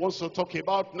he wants to talk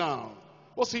about now.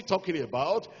 What's he talking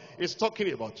about? He's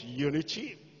talking about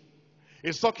unity.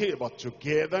 He's talking about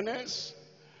togetherness.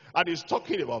 And he's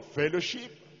talking about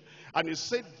fellowship. And he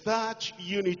said that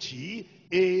unity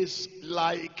is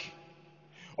like,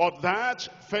 or that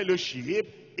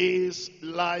fellowship is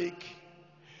like,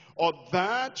 or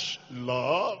that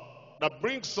love that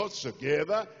brings us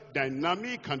together,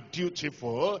 dynamic and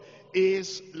dutiful,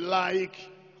 is like,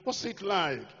 what's it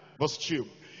like? Verse 2.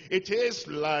 It is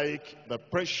like the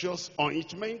precious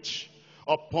ointment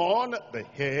upon the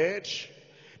head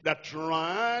that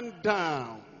ran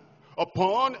down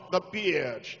upon the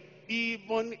beard,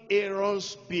 even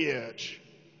Aaron's beard,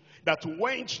 that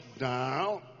went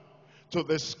down to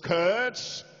the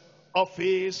skirts of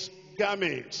his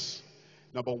garments.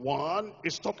 Number 1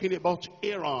 is talking about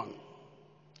Aaron.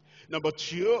 Number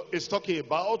 2 is talking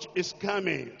about his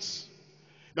garments.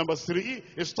 Number 3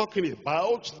 is talking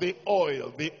about the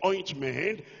oil, the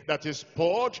ointment that is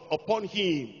poured upon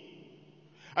him.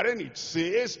 And then it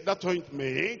says that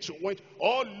ointment went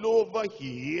all over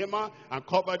him and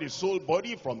covered his whole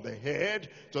body from the head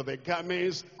to the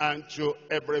garments and to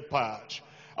every part.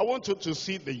 I want you to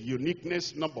see the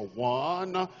uniqueness, number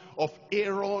 1, of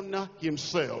Aaron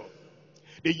himself.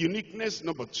 The uniqueness,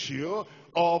 number 2,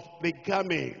 of the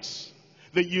garments.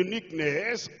 The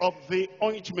uniqueness of the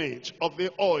ointment, of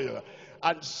the oil.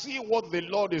 And see what the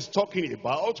Lord is talking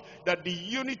about, that the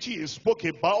unity he spoke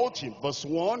about in verse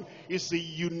 1 is a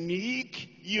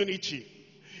unique unity.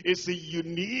 It's a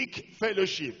unique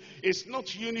fellowship. It's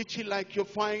not unity like you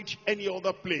find any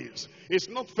other place. It's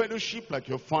not fellowship like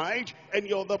you find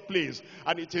any other place.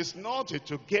 And it is not a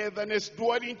togetherness,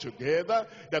 dwelling together,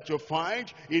 that you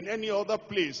find in any other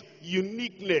place.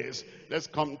 Uniqueness. Let's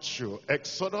come to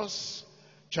Exodus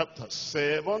chapter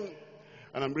 7.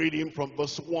 And I'm reading from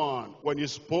verse 1. When he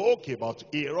spoke about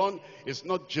Aaron, it's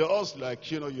not just like,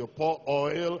 you pour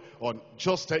oil on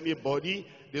just anybody.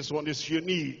 This one is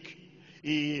unique.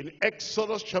 In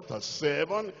Exodus chapter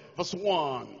 7, verse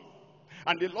 1.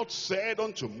 And the Lord said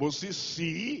unto Moses,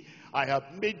 See, I have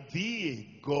made thee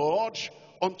a God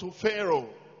unto Pharaoh,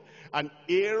 and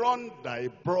Aaron thy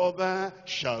brother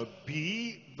shall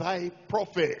be thy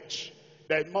prophet,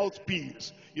 thy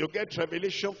mouthpiece. You get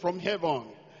revelation from heaven.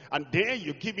 And then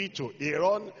you give it to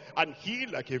Aaron, and he,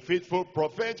 like a faithful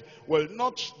prophet, will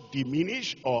not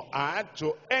diminish or add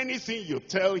to anything you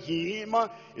tell him.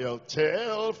 He'll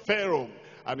tell Pharaoh,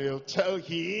 and he'll tell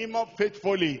him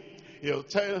faithfully. He'll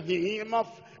tell him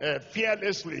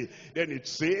fearlessly. Then it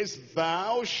says,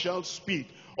 Thou shalt speak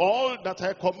all that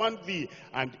I command thee,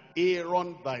 and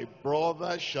Aaron thy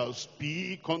brother shall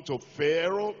speak unto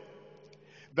Pharaoh,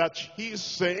 that he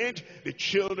sent the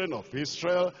children of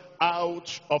Israel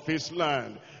out of his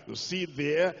land. You see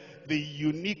there the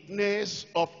uniqueness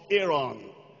of Aaron.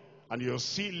 And you'll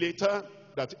see later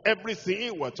that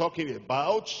everything we're talking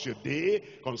about today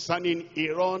concerning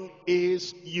Aaron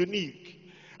is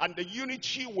unique. And the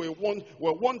unity we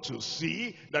want to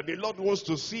see, that the Lord wants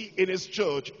to see in his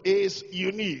church, is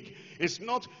unique. It's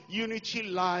not unity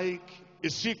like a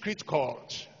secret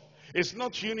cult. It's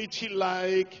not unity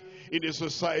like in a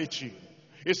society.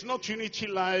 It's not unity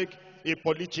like a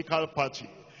political party.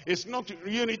 It's not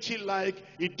unity like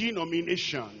a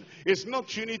denomination. It's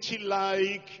not unity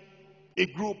like a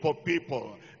group of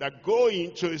people that go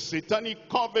into a satanic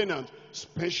covenant.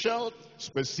 Special,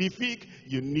 specific,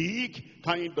 unique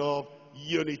kind of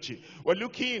unity. We're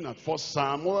looking at 1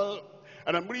 Samuel,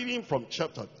 and I'm reading from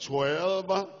chapter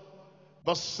 12,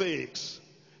 verse 6.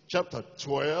 Chapter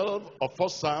 12 of 1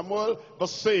 Samuel,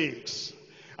 verse 6.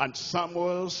 And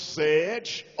Samuel said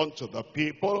unto the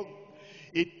people,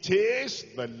 it is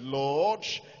the Lord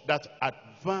that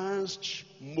advanced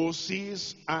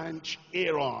Moses and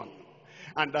Aaron,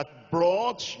 and that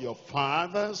brought your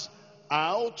fathers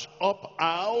out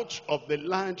of the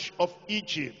land of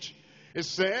Egypt. He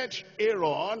said,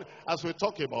 Aaron, as we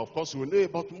talk about, of course we know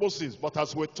about Moses, but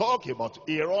as we talk about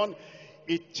Aaron,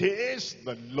 it is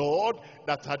the Lord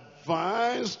that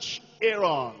advanced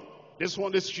Aaron. This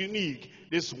one is unique.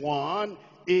 This one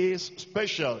is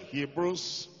special.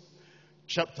 Hebrews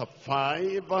chapter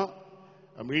 5,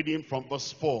 I'm reading from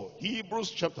verse 4.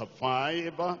 Hebrews chapter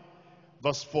 5,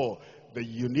 verse 4. The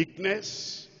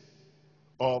uniqueness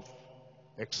of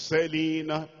excelling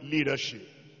leadership.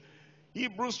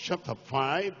 Hebrews chapter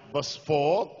 5, verse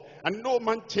 4. And no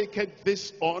man taketh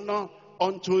this honor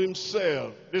unto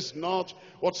himself. This is not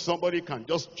what somebody can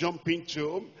just jump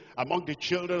into among the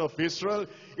children of Israel.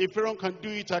 If Aaron can do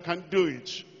it, I can do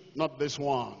it. Not this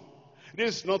one.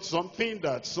 This is not something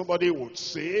that somebody would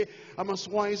say, I'm as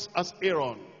wise as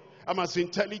Aaron. I'm as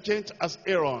intelligent as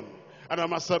Aaron. And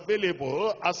I'm as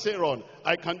available as Aaron.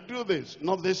 I can do this.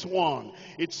 Not this one.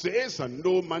 It says, and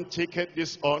no man taketh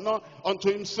this honor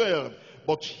unto himself,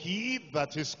 but he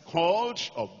that is called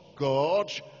of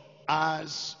God,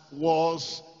 as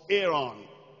was Aaron.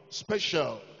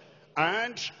 Special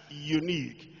and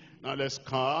unique. Now let's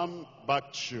come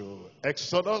back to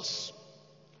Exodus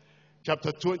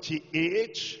chapter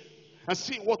 28 and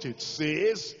see what it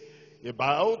says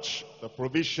about the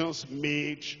provisions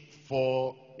made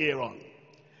for Aaron.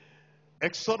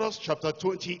 Exodus chapter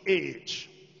 28,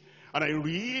 and I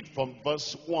read from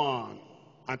verse 1.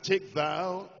 And take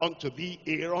thou unto thee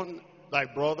Aaron thy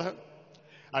brother,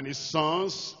 and his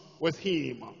sons with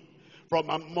him, from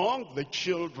among the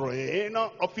children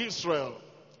of Israel,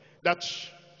 that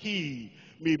he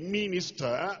may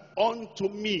minister unto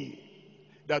me.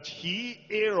 That he,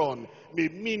 Aaron, may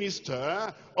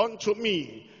minister unto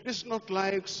me. It's not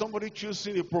like somebody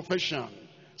choosing a profession,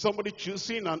 somebody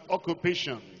choosing an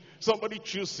occupation, somebody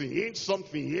choosing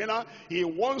something here he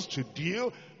wants to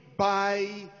do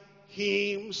by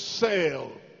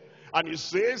himself. And he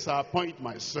says, I appoint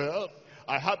myself,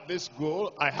 I have this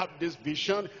goal, I have this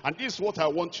vision, and this is what I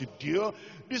want to do.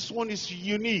 This one is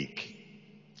unique.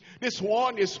 This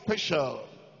one is special.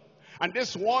 And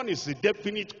this one is a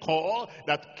definite call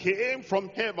that came from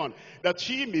heaven, that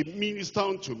he may minister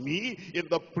unto me in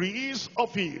the priest's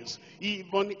office.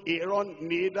 Even Aaron,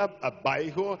 Nadab,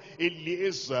 Abihu,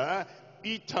 Eleazar,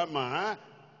 Itamar,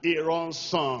 Aaron's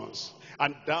sons.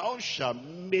 And thou shalt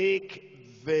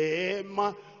make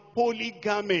them holy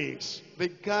garments. The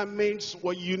garments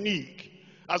were unique.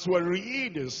 As we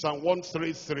read in Psalm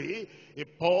 133, he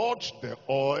poured the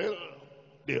oil,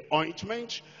 the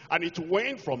ointment, and it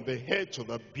went from the head to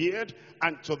the beard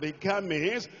and to the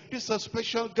garments. These are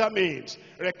special garments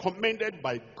recommended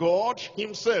by God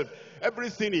himself.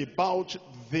 Everything about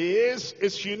this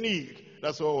is unique.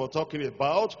 That's what we're talking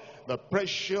about, the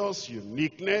precious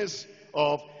uniqueness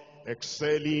of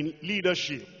excelling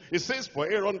leadership. It says, for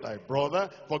Aaron thy brother,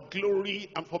 for glory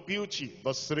and for beauty.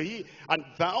 Verse 3, and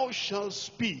thou shalt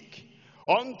speak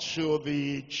unto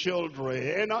the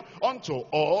children, unto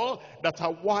all that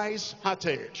are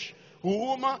wise-hearted,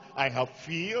 whom I have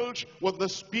filled with the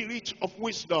spirit of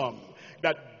wisdom,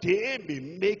 that they may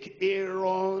make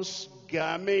Aaron's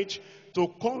garment to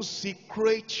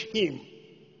consecrate him.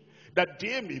 That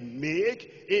they may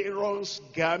make Aaron's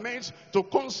garments to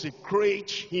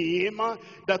consecrate him,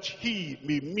 that he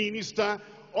may minister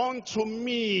unto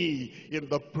me in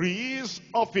the priest's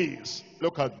office.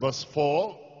 Look at verse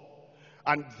 4.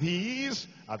 And these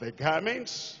are the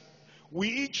garments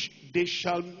which they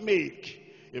shall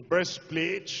make: a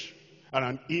breastplate, and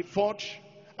an ephod,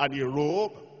 and a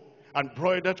robe, and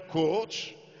broidered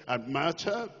coat, and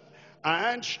mantle,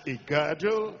 and a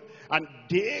girdle. And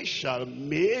they shall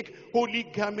make holy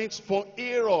garments for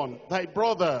Aaron thy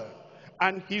brother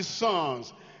and his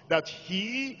sons, that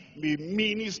he may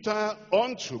minister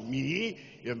unto me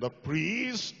in the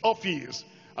priest's office.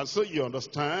 And so you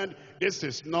understand, this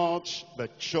is not the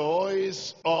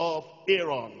choice of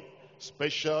Aaron,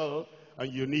 special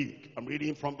and unique. I'm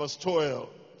reading from verse 12.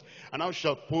 And thou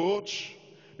shalt put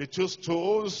the 2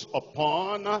 stones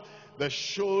upon the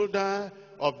shoulder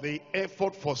of the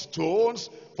ephod for stones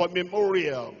for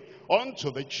memorial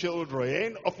unto the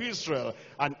children of Israel.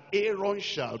 And Aaron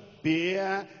shall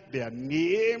bear their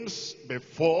names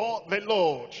before the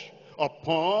Lord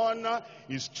upon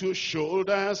his 2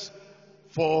 shoulders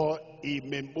for a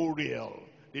memorial.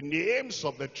 The names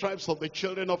of the tribes of the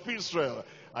children of Israel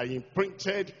are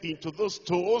imprinted into those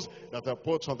stones that are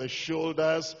put on the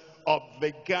shoulders of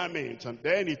the garment. And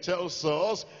then it tells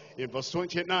us in verse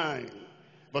 29,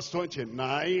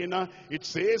 it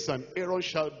says, and Aaron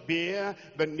shall bear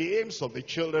the names of the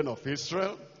children of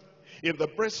Israel in the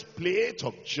breastplate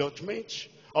of judgment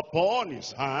upon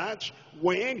his heart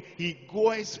when he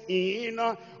goes in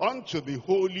unto the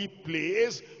holy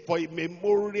place for a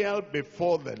memorial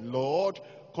before the Lord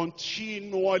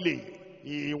continually.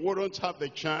 He wouldn't have the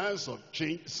chance of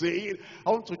saying, I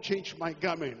want to change my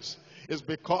garments. It's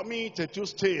becoming too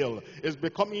stale. It's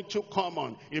becoming too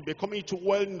common. It's becoming too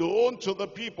well known to the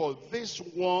people. This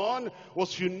one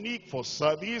was unique for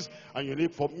service and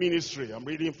unique for ministry. I'm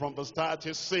reading from verse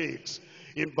 36.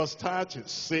 In verse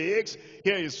 36,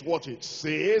 here is what it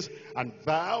says. And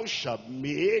thou shalt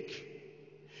make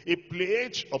a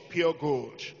plate of pure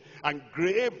gold, and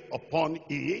grave upon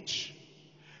it,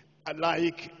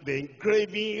 like the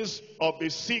engravings of a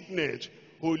signet,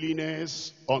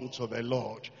 holiness unto the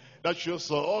Lord. That shows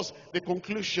us the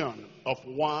conclusion of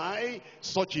why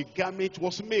such a garment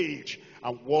was made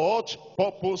and what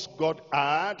purpose God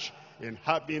had in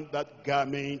having that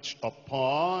garment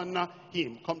upon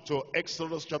him. Come to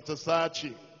Exodus chapter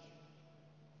 30.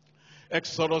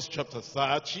 Exodus chapter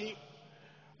 30.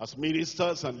 As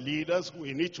ministers and leaders,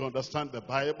 we need to understand the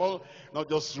Bible, not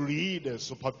just read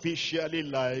superficially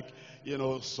like,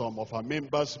 some of our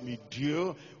members may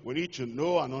do. We need to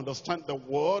know and understand the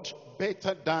word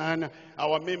better than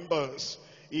our members.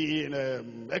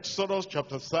 In Exodus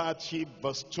chapter 30,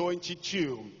 verse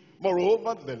 22,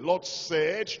 moreover, the Lord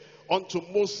said unto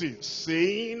Moses,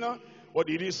 saying, what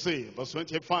did he say? Verse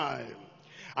 25,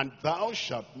 and thou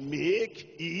shalt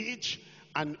make it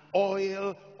an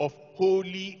oil of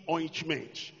holy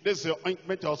ointment. This is the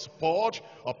ointment that was poured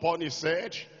upon his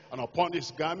head, and upon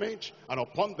his garment, and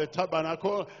upon the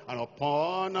tabernacle, and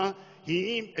upon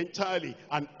him entirely.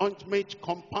 An ointment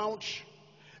compounded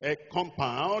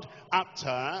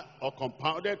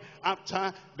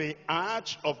after the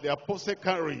arch of the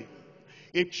apothecary.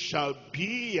 It shall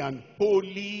be an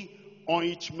holy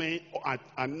ointment,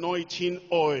 anointing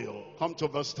oil. Come to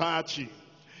verse 30.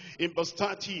 In verse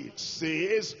 30 it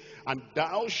says, and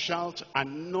thou shalt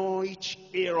anoint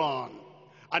Aaron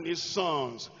and his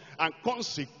sons, and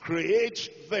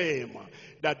consecrate them,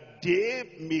 that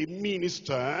they may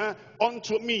minister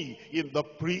unto me in the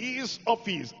priest's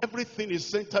office. Everything is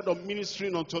centered on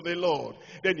ministering unto the Lord.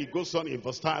 Then he goes on in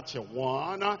verse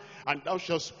 31, and thou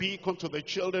shalt speak unto the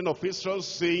children of Israel,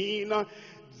 saying,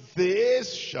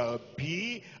 this shall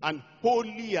be an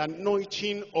holy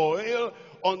anointing oil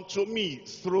unto me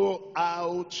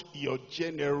throughout your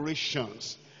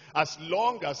generations. As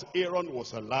long as Aaron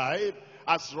was alive,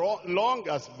 as long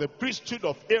as the priesthood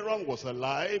of Aaron was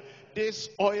alive, this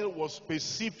oil was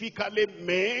specifically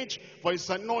made for his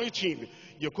anointing.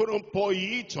 You couldn't pour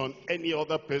it on any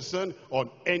other person,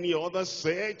 on any other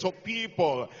set of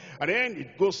people. And then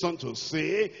it goes on to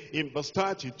say in verse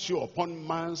 32, upon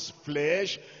man's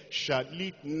flesh shall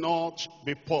it not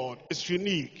be poured. It's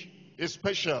unique, it's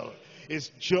special.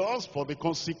 It's just for the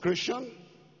consecration.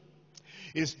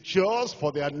 It's just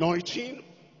for the anointing.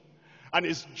 And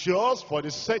it's just for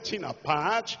the setting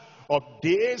apart of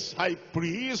this high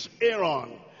priest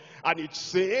Aaron. And it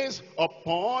says,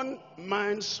 upon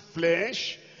man's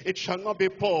flesh it shall not be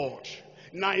poured,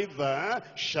 neither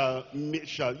shall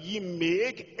ye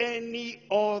make any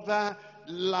other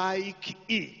like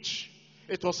it.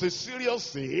 It was a serious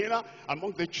sin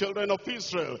among the children of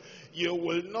Israel. You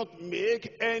will not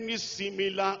make any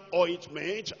similar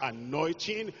ointment,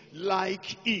 anointing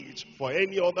like it for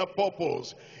any other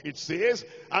purpose. It says,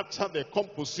 after the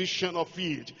composition of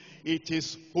it, it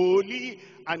is holy,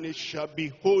 and it shall be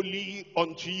holy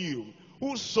unto you.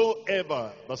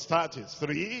 Whosoever, verse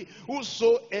 33,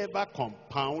 whosoever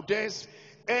compoundeth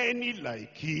any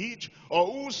like it, or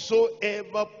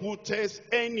whosoever putteth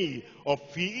any of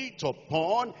it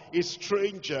upon a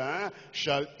stranger,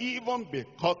 shall even be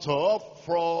cut off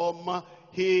from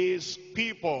his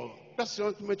people. That's the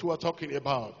ointment we're talking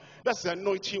about. That's the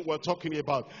anointing we're talking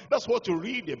about. That's what you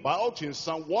read about in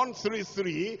Psalm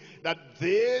 133, that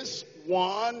this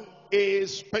one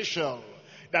is special,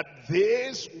 that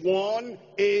this one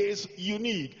is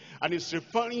unique. And it's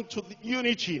referring to the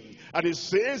unity. And it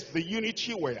says the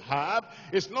unity we have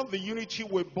is not the unity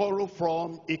we borrow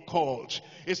from a cult.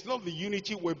 It's not the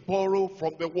unity we borrow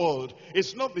from the world.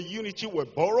 It's not the unity we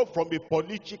borrow from a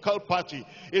political party.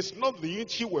 It's not the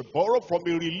unity we borrow from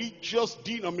a religious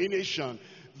denomination.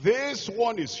 This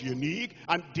one is unique,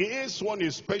 and this one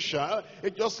is special.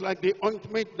 It's just like the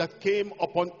ointment that came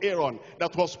upon Aaron,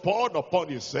 that was poured upon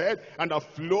his head, and that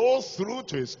flows through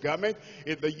to his garment,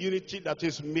 in the unity that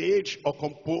is made or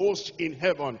composed in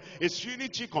heaven. It's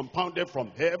unity compounded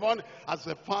from heaven, as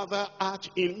the Father art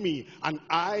in me, and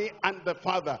I and the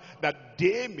Father, that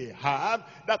they may have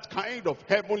that kind of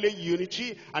heavenly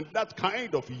unity, and that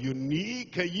kind of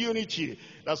unique unity.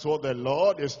 That's what the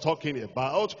Lord is talking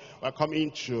about. We're coming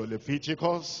to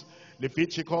Leviticus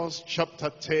chapter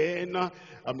 10.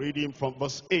 I'm reading from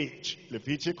verse 8.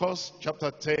 Leviticus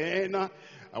chapter 10,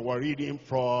 and we're reading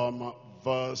from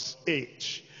verse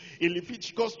 8. In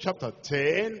Leviticus chapter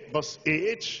 10, verse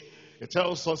 8, it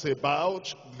tells us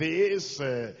about this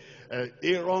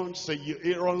Aaron's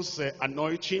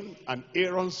anointing and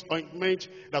Aaron's ointment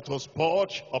that was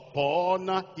poured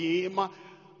upon him,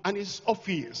 and his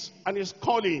office and his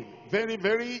calling. Very,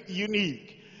 very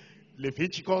unique.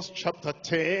 Leviticus chapter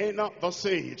 10, verse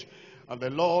 8. And the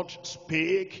Lord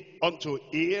spake unto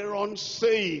Aaron,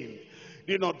 saying,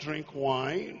 do not drink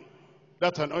wine.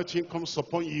 That anointing comes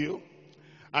upon you,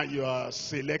 and you are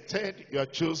selected, you are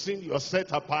chosen, you are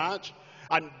set apart.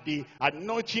 And the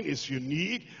anointing is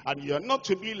unique, and you are not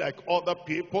to be like other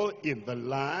people in the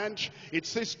land. It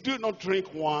says, do not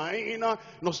drink wine,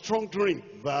 nor strong drink,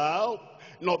 thou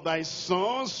nor thy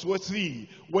sons with thee,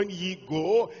 when ye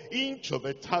go into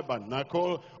the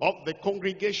tabernacle of the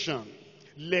congregation,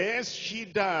 lest ye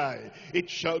die. It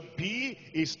shall be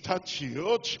a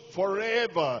statute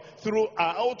forever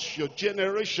throughout your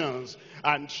generations,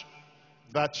 and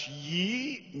that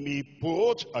ye may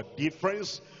put a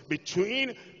difference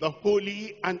between the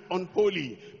holy and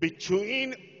unholy,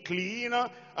 between clean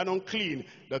and unclean,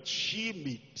 that ye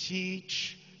may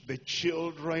teach the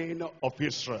children of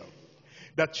Israel.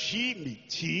 That ye may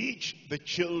teach the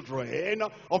children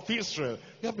of Israel.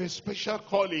 You have a special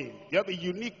calling, you have a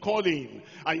unique calling,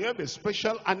 and you have a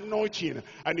special anointing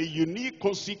and a unique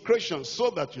consecration,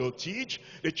 so that you'll teach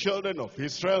the children of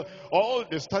Israel all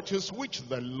the statutes which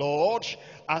the Lord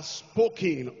has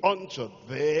spoken unto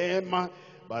them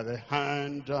by the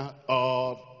hand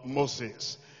of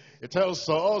Moses. It tells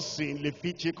us in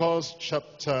Leviticus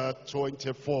chapter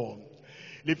 24.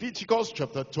 Leviticus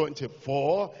chapter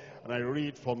 24, and I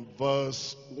read from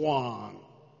verse 1.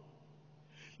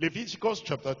 Leviticus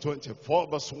chapter 24,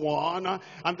 verse 1.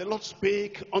 And the Lord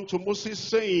spake unto Moses,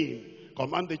 saying,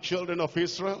 command the children of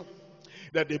Israel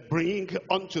that they bring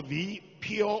unto thee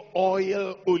pure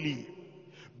oil only,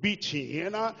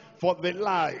 beaten for the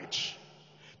light,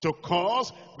 to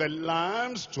cause the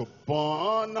lamps to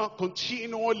burn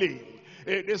continually.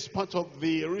 It is part of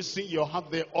the reason you have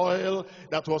the oil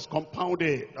that was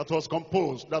compounded, that was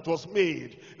composed, that was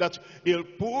made, that they'll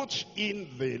put in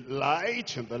the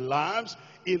light, in the lamps,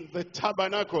 in the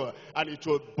tabernacle, and it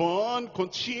will burn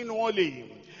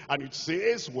continually. And it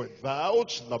says,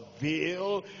 without the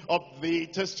veil of the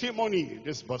testimony,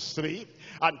 this verse 3,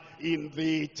 and in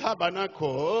the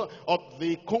tabernacle of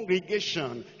the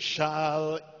congregation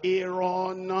shall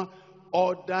Aaron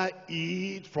order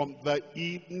it from the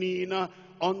evening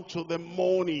unto the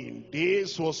morning.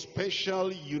 This was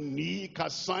special, unique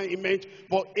assignment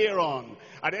for Aaron.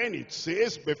 And then it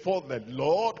says, before the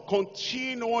Lord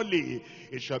continually,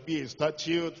 it shall be a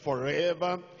statute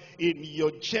forever in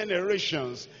your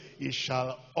generations. He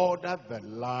shall order the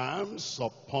lamps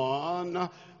upon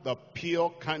the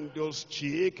pure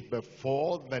candlestick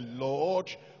before the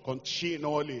Lord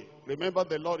continually. Remember,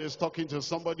 the Lord is talking to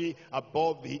somebody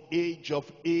above the age of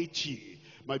 80.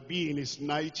 Might be in his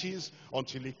 90s,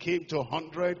 until he came to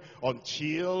 100,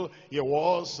 until he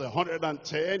was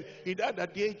 110. He died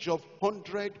at the age of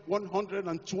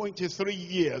 123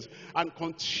 years. And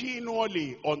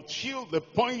continually, until the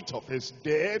point of his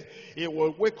death, he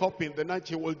will wake up in the night,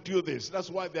 he will do this. That's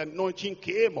why the anointing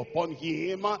came upon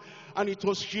him, and it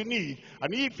was unique.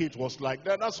 And if it was like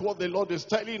that, that's what the Lord is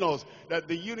telling us, that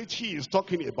the unity he's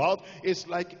talking about is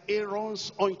like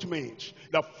Aaron's ointment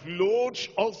that flowed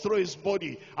all through his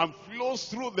body and flows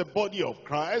through the body of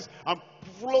Christ and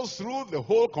flows through the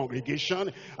whole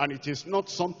congregation, and it is not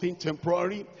something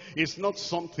temporary. It's not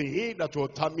something that will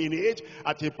terminate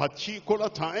at a particular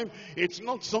time. It's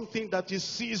not something that is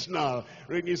seasonal,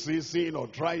 rainy season or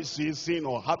dry season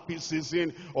or happy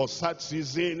season or sad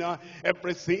season.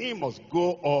 Everything must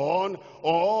go on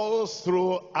all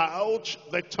throughout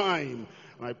the time.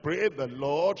 And I pray the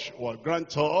Lord will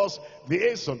grant us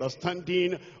this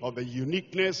understanding of the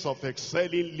uniqueness of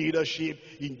excelling leadership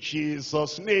in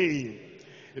Jesus' name.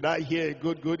 Did I hear a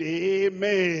good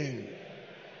amen?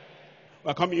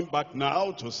 We're coming back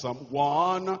now to Psalm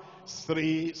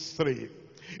 133.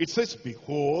 It says,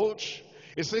 behold.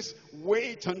 It says,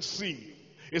 wait and see.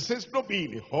 It says, don't be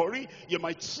in a hurry. You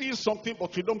might see something,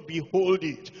 but you don't behold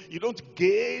it. You don't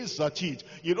gaze at it.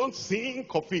 You don't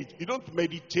think of it. You don't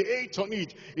meditate on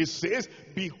it. It says,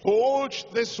 behold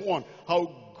this one,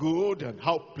 how good and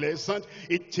how pleasant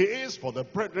it is for the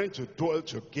brethren to dwell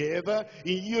together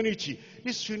in unity.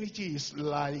 This unity is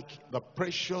like the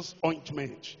precious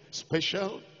ointment,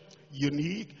 special,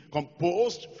 unique,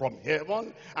 composed from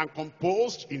heaven, and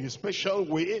composed in a special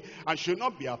way, and should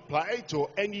not be applied to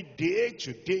any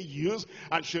day-to-day use,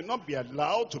 and should not be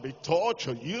allowed to be touched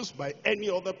or used by any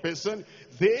other person.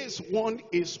 This one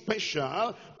is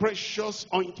special, precious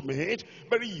ointment,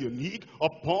 very unique,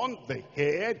 upon the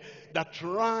head, that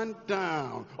ran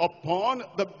down upon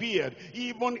the beard,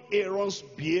 even Aaron's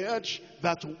beard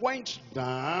that went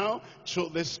down to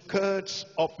the skirts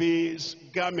of his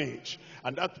garment.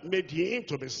 And that made him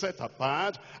to be set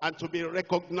apart and to be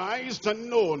recognized and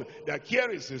known that here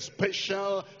is a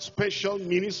special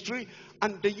ministry.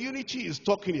 And the unity is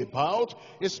talking about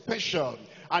is special.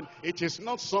 And it is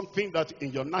not something that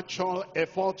in your natural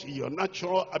effort, in your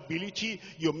natural ability,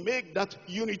 you make that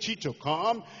unity to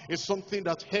come. It's something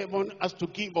that heaven has to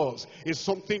give us. It's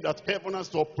something that heaven has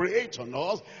to operate on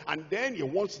us. And then he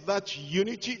wants that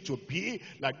unity to be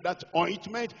like that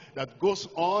ointment that goes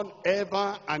on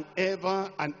ever and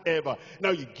ever and ever.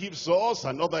 Now he gives us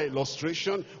another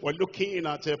illustration. We're looking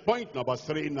at point number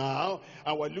 3 now.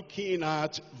 And we're looking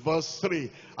at verse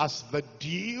 3. As the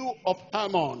dew of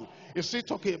Hermon. Is still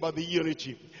talking about the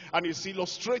unity. And he's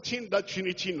illustrating that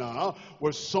unity now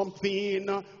with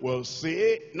something, we'll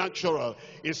say, natural.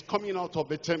 It's coming out of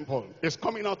the temple. It's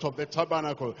coming out of the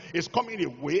tabernacle. It's coming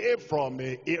away from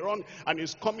Aaron, and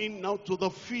it's coming now to the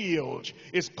field.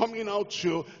 It's coming out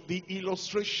to the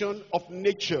illustration of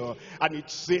nature. And it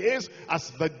says,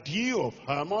 as the dew of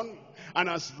Hermon, and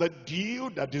as the dew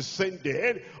that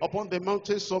descended upon the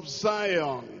mountains of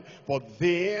Zion. For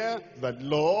there the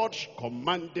Lord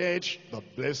commanded the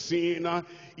blessing,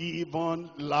 even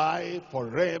life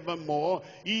forevermore,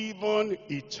 even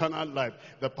eternal life,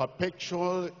 the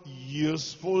perpetual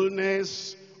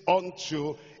usefulness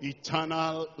unto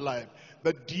eternal life.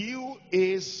 The dew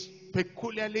is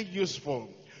peculiarly useful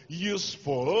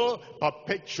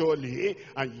perpetually,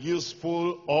 and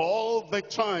useful all the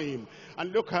time.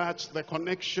 And look at the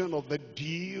connection of the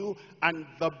dew and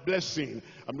the blessing.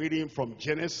 I'm reading from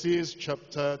Genesis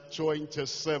chapter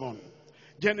 27.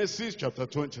 Genesis chapter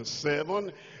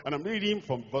 27, and I'm reading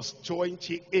from verse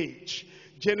 28.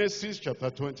 Genesis chapter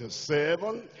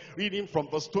 27, reading from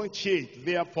verse 28.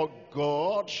 Therefore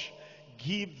God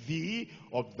give thee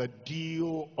of the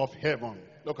dew of heaven.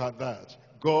 Look at that.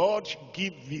 God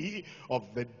give thee of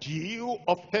the dew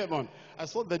of heaven. I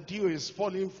thought the dew is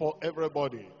falling for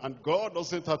everybody. And God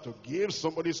doesn't have to give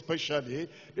somebody specially.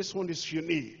 This one is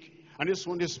unique. And this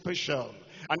one is special.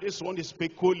 And this one is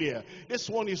peculiar. This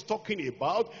one is talking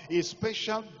about a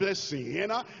special blessing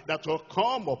that will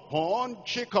come upon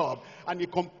Jacob. And he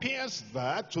compares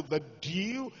that to the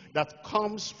dew that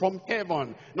comes from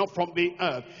heaven, not from the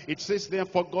earth. It says,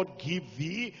 therefore God give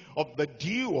thee of the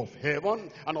dew of heaven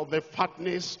and of the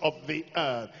fatness of the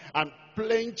earth, and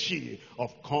plenty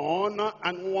of corn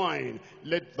and wine.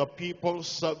 Let the people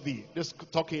serve thee. This is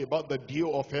talking about the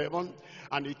dew of heaven.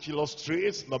 And it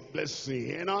illustrates the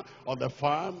blessing on the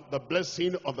farm, the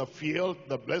blessing on the field,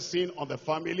 the blessing on the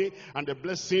family, and the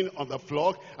blessing on the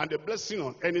flock, and the blessing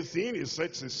on anything he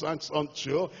sets his hands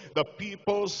unto. The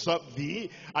people serve thee,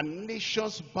 and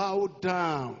nations bow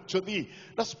down to thee.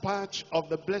 That's part of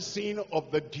the blessing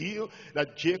of the dew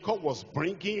that Jacob was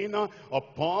bringing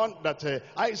upon, that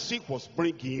Isaac was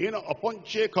bringing upon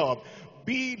Jacob.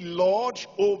 Be Lord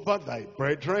over thy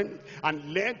brethren,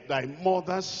 and let thy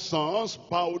mother's sons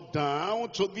bow down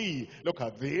to thee. Look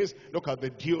at this. Look at the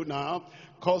dew now.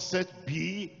 Cursed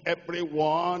be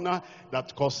everyone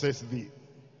that curses thee.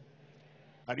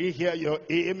 I didn't hear your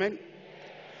amen.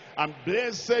 And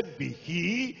blessed be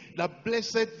he that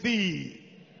blesseth thee.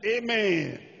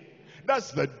 Amen. That's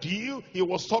the dew he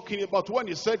was talking about when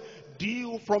he said,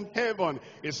 dew from heaven.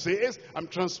 It says, I'm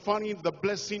transferring the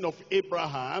blessing of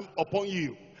Abraham upon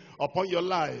you, upon your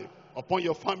life, upon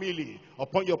your family,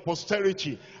 upon your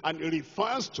posterity. And it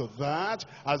refers to that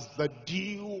as the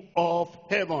dew of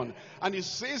heaven. And it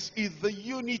says it's the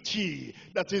unity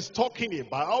that is talking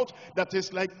about, that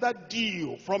is like that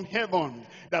dew from heaven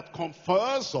that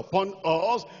confers upon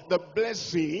us the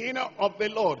blessing of the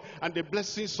Lord and the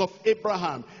blessings of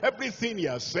Abraham. Everything he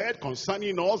has said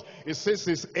concerning us, it says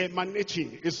is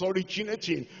emanating, is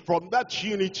originating from that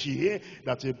unity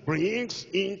that it brings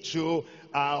into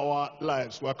our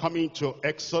lives. We're coming to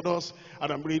Exodus,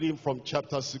 and I'm reading from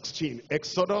chapter 16.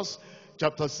 Exodus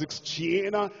chapter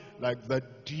 16, like the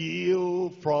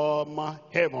dew from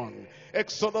heaven.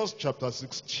 Exodus chapter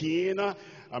 16,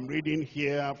 I'm reading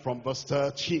here from verse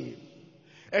 13.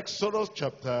 Exodus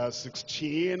chapter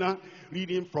 16,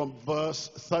 reading from verse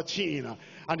 13.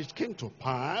 And it came to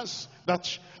pass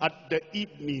that at the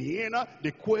evening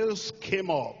the quails came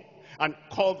up and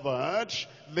covered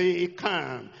the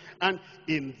camp. And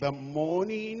in the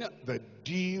morning the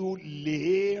dew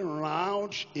lay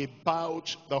round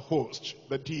about the host.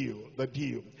 The dew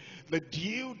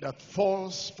that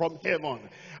falls from heaven.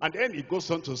 And then it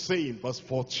goes on to say in verse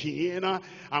 14,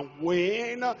 and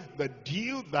when the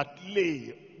dew that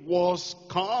lay was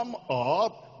come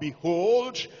up,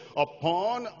 behold,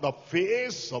 upon the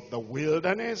face of the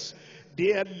wilderness,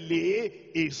 there lay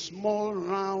a small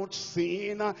round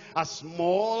thing, as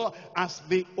small as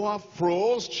the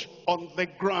hoarfrost on the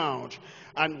ground.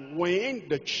 And when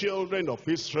the children of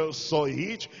Israel saw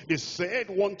it, they said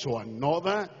one to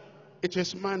another, it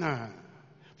is manna.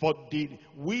 For they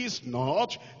wist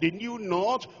not, they knew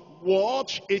not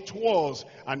what it was.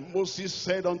 And Moses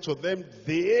said unto them,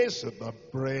 this is the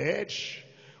bread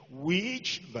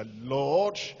which the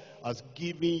Lord has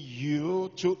given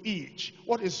you to eat.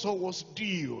 What they saw was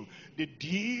dew. The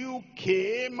dew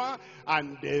came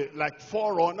and like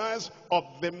forerunners of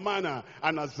the manna.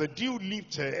 And as the dew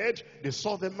lifted, they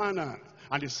saw the manna.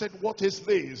 And they said, what is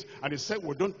this? And they said,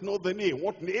 we don't know the name.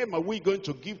 What name are we going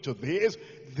to give to this?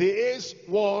 This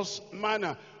was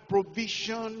manna.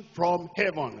 Provision from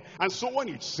heaven. And so when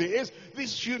it says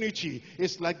this unity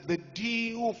is like the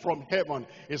dew from heaven,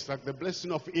 it's like the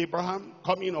blessing of Abraham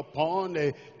coming upon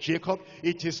Jacob.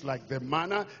 It is like the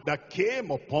manna that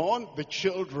came upon the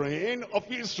children of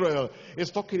Israel.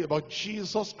 It's talking about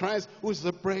Jesus Christ, who is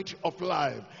the bread of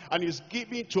life, and is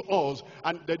given to us.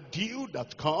 And the dew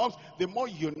that comes, the more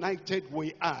united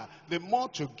we are, the more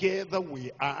together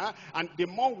we are, and the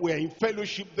more we are in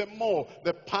fellowship, the more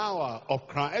the power of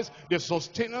Christ, the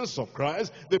sustenance of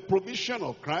Christ, the provision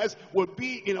of Christ will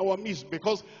be in our midst.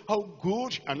 Because how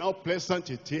good and how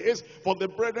pleasant it is for the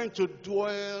brethren to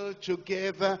dwell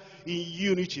together in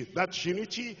unity. That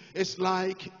unity is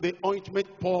like the ointment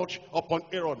poured upon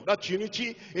Aaron. That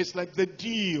unity is like the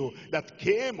dew that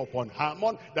came upon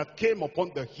Hammon, that came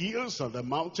upon the hills and the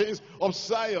mountains of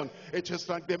Zion. It is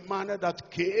like the manna that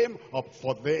came up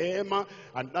for them,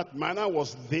 and that manna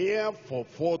was there for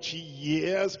 40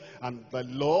 years, and the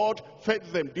Lord fed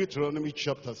them. Deuteronomy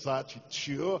chapter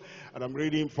 32, and I'm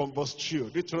reading from verse 2.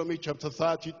 Deuteronomy chapter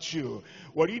 32,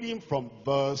 we're reading from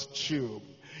verse 2.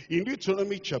 In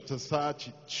Deuteronomy chapter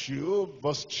 32,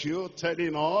 verse 2,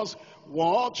 telling us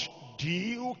what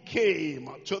dew came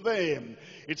to them.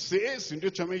 It says in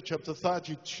Deuteronomy chapter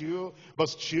 32,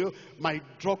 verse 2, my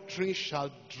doctrine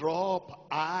shall drop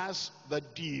as the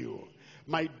dew.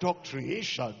 My doctrine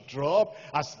shall drop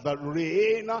as the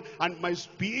rain, and my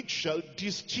speech shall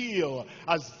distill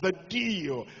as the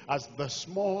dew, as the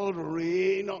small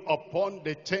rain upon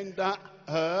the tender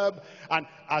herb, and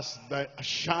as the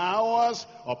showers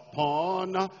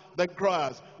upon the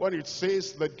grass. When it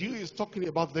says the dew, is talking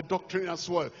about the doctrine as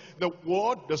well. The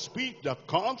word, the speech that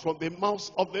comes from the mouth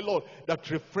of the Lord, that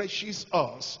refreshes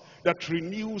us, that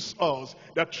renews us,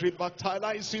 that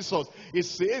revitalizes us. It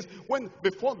says,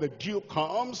 before the dew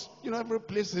comes, every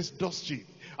place is dusty.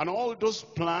 And all those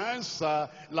plants are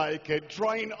like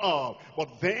drying up.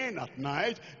 But then at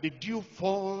night, the dew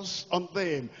falls on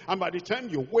them. And by the time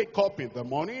you wake up in the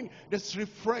morning, that's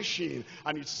refreshing.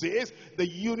 And it says the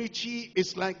unity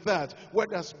is like that. Where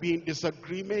there's been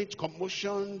disagreement,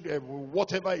 commotion,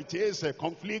 whatever it is,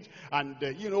 conflict, and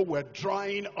we're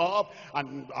drying up,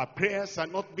 and our prayers are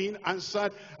not being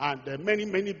answered, and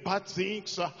many bad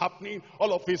things are happening.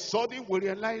 All of a sudden, we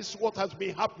realize what has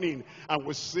been happening, and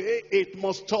we say it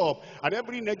must stop. And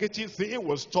every negative thing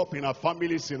will stop in our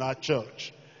families, in our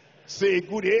church. Say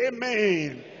good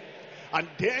amen. And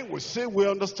then we say, we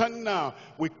understand now.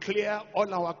 We clear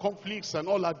all our conflicts and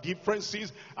all our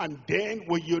differences, and then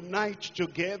we unite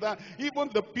together. Even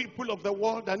the people of the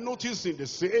world are noticing. They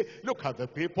say, look at the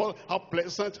people, how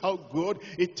pleasant, how good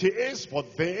it is for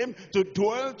them to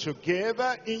dwell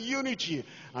together in unity.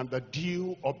 And the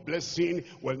dew of blessing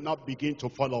will not begin to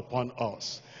fall upon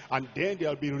us. And then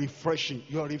there'll be refreshing.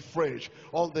 You're refreshed.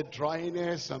 All the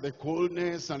dryness and the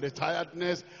coldness and the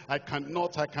tiredness, I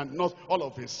cannot. All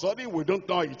of a sudden, we don't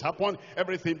know it happened.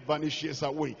 Everything vanishes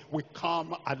away. We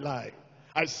come alive.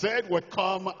 I said we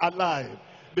come alive.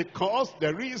 Because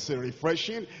there is a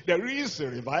refreshing, there is a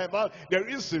revival, there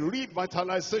is a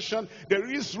revitalization, there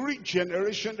is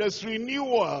regeneration, there's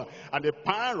renewal. And the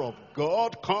power of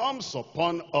God comes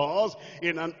upon us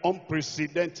in an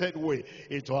unprecedented way.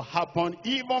 It will happen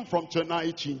even from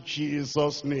tonight in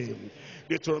Jesus' name.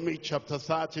 Deuteronomy chapter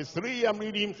 33, I'm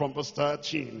reading from verse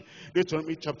 13.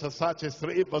 Deuteronomy chapter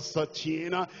 33, verse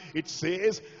 13, it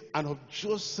says, and of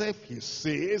Joseph he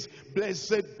says,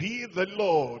 blessed be the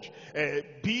Lord,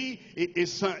 be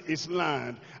his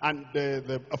land, and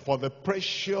for the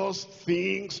precious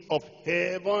things of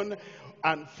heaven,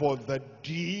 and for the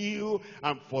dew,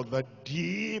 and for the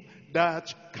deep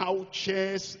that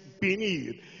couches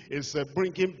beneath. Is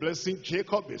bringing blessing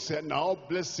Jacob. He said now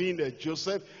blessing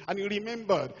Joseph, and he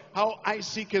remembered how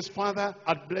Isaac his father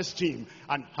had blessed him,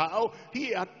 and how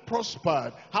he had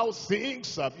prospered, how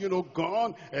things have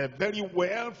gone very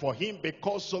well for him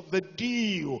because of the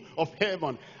dew of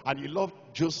heaven. And he loved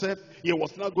Joseph. He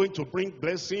was not going to bring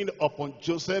blessing upon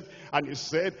Joseph, and he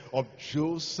said of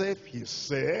Joseph, he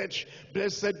said,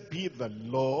 blessed be the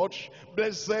Lord,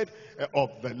 blessed of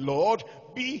the Lord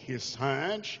be his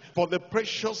hand for the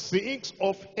precious things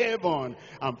of heaven,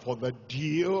 and for the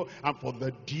dew, and for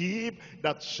the deep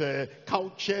that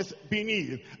couches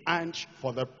beneath, and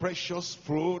for the precious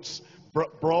fruits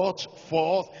brought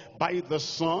forth by the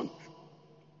sun,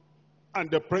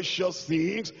 and the precious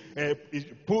things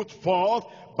put forth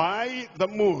by the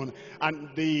moon, and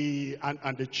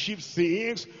the chief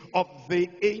things of the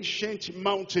ancient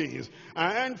mountains,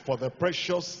 and for the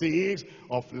precious things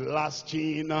of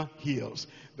lasting hills.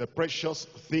 The precious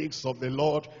things of the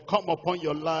Lord come upon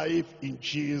your life in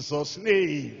Jesus'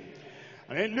 name.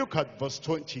 And then look at verse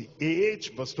 28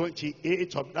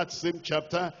 of that same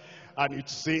chapter. And it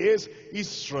says,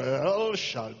 Israel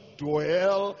shall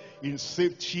dwell in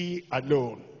safety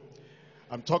alone.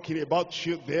 I'm talking about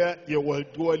you there. You will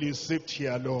dwell in safety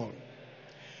alone.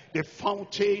 The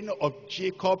fountain of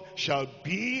Jacob shall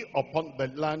be upon the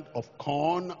land of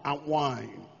corn and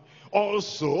wine.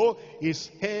 Also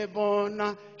his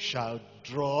heaven shall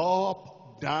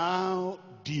drop down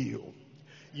dew.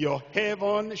 Your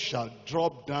heaven shall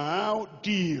drop down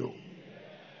dew.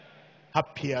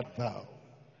 Happy art thou,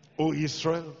 O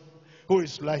Israel, who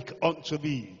is like unto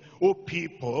thee, O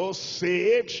people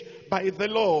saved by the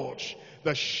Lord,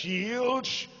 the shield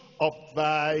of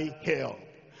thy help,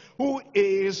 who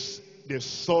is the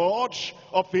sword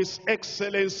of his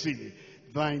excellency.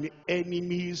 Thine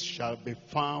enemies shall be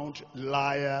found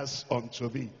liars unto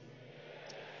thee.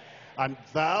 And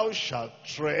thou shalt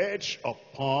tread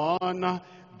upon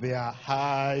their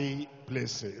high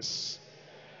places.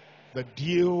 The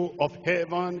dew of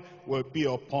heaven will be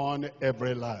upon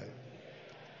every life,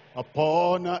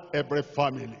 upon every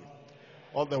family.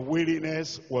 All the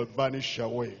weariness will vanish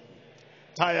away.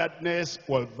 Tiredness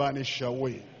will vanish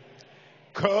away.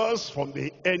 Curse from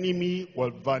the enemy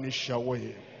will vanish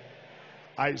away.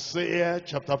 Isaiah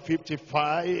chapter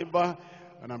 55,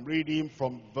 and I'm reading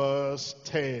from verse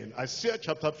 10. Isaiah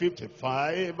chapter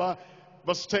 55,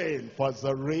 verse 10. For as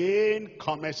the rain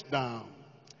cometh down,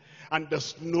 and the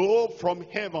snow from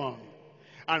heaven,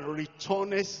 and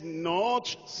returneth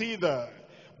not thither,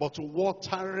 but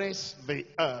watereth the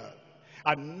earth,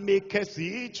 and maketh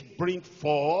it bring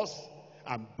forth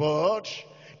and bud,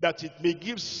 that it may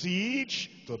give seed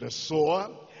to the sower,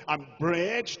 and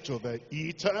bread to the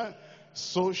eater,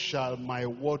 so shall my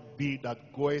word be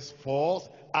that goeth forth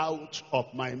out of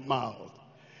my mouth.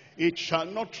 It shall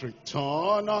not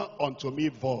return unto me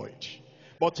void,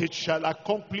 but it shall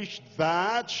accomplish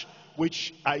that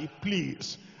which I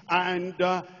please, and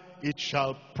it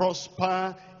shall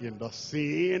prosper in the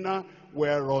thing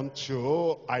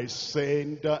whereunto I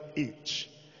send it.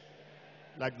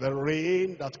 Like the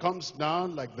rain that comes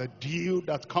down, like the dew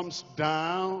that comes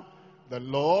down, the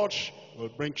Lord will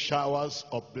bring showers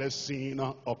of blessing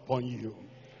upon you.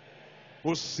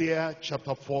 Hosea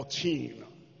chapter 14,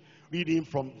 reading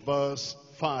from verse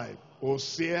 5.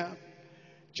 Hosea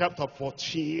chapter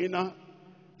 14,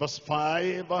 verse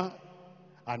 5.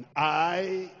 And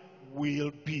I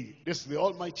will be. This is the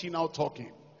Almighty now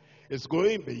talking. It's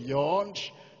going beyond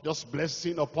just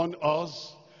blessing upon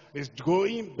us. It's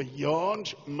going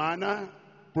beyond manna,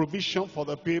 provision for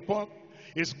the people.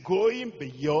 It's going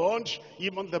beyond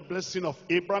even the blessing of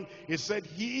Abraham. He said,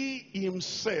 he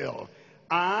himself,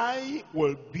 I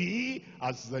will be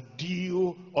as the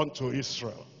dew unto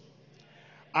Israel.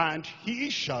 And he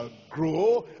shall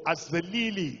grow as the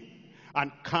lily, and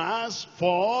cast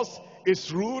forth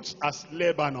its roots as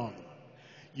Lebanon.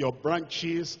 Your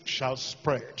branches shall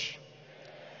spread.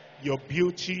 Your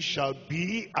beauty shall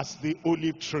be as the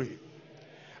olive tree,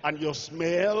 and your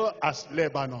smell as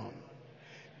Lebanon.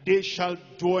 They shall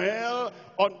dwell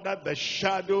under the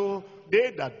shadow. They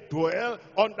that dwell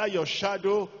under your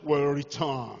shadow will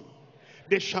return.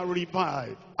 They shall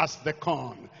revive as the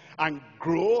corn, and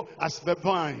grow as the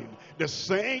vine. The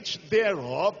saints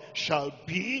thereof shall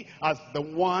be as the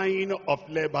wine of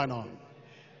Lebanon.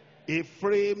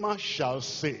 Ephraim shall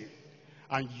say,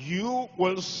 and you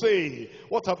will say,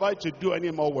 what have I to do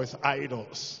anymore with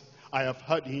idols? I have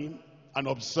heard him and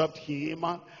observed him.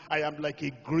 I am like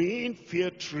a green fir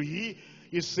tree.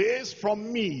 He says,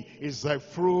 from me is thy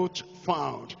fruit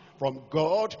found. From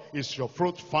God is your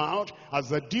fruit found. As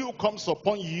the dew comes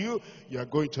upon you, you are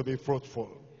going to be fruitful.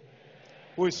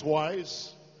 Who is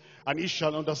wise? And he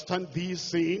shall understand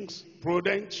these things,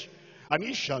 prudent, and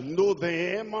he shall know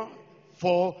them.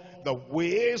 For the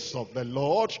ways of the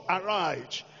Lord are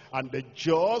right, and the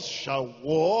just shall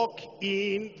walk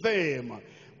in them,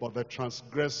 but the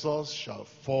transgressors shall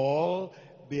fall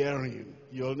therein.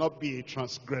 You will not be a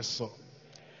transgressor.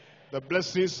 The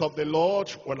blessings of the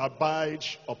Lord will abide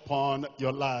upon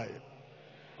your life,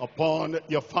 upon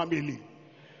your family.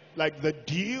 Like the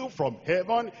dew from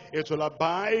heaven, it will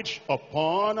abide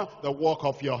upon the work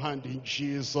of your hand in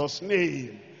Jesus'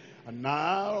 name. And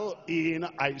now in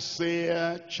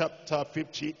Isaiah chapter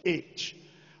 58.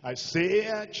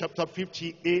 Isaiah chapter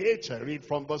 58, I read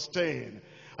from verse 10.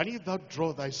 And if thou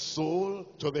draw thy soul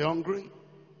to the hungry,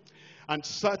 and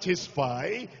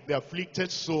satisfy the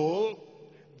afflicted soul,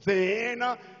 then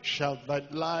shall thy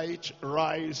light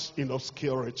rise in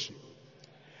obscurity,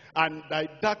 and thy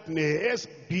darkness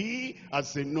be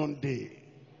as the noonday.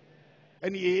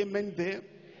 Any amen there?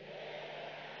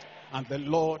 And the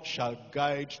Lord shall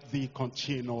guide thee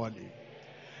continually,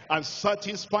 and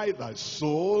satisfy thy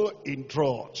soul in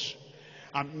drought,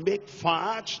 and make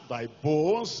fat thy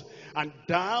bones, and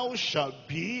thou shalt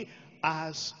be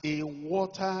as a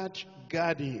watered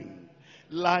garden,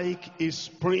 like a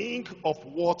spring of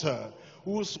water,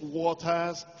 whose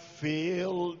waters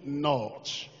fail not.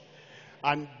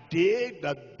 And they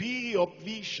that be of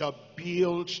thee shall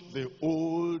build the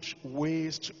old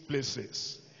waste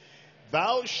places.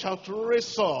 Thou shalt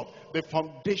raise up the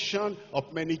foundation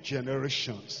of many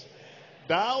generations.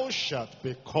 Thou shalt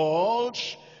be called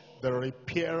the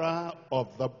repairer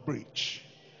of the breach,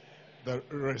 the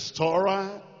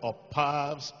restorer of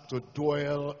paths to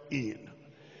dwell in.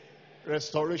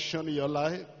 Restoration in your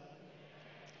life,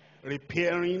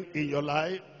 repairing in your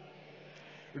life,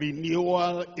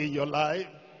 renewal in your life,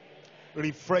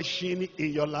 refreshing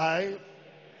in your life.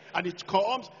 And it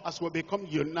comes as we become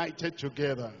united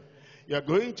together. You are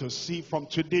going to see from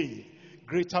today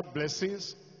greater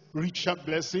blessings, richer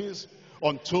blessings,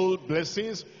 untold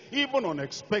blessings, even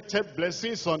unexpected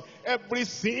blessings on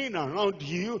everything around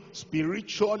you,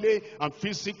 spiritually and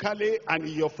physically, and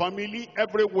in your family,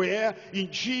 everywhere,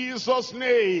 in Jesus'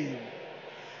 name.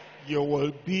 You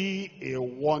will be a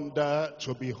wonder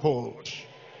to behold.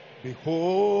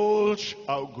 Behold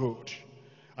how good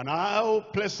and how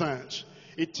pleasant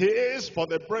it is for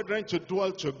the brethren to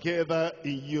dwell together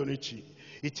in unity.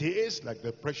 It is like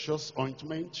the precious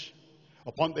ointment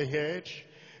upon the head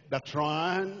that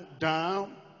ran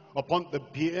down upon the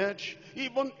beard,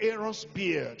 even Aaron's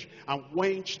beard, and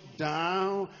went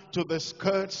down to the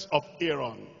skirts of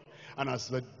Aaron. And as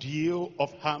the dew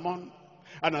of Hermon,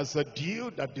 and as the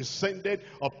dew that descended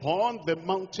upon the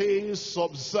mountains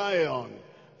of Zion,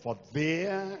 for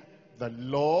there the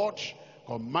Lord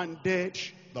commanded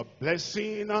the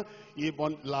blessing,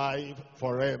 even life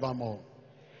forevermore.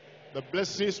 The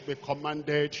blessings be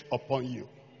commanded upon you.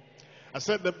 I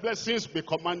said the blessings be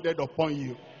commanded upon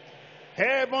you.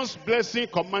 Heaven's blessing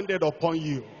commanded upon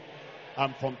you.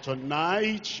 And from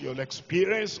tonight, you'll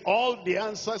experience all the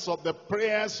answers of the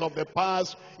prayers of the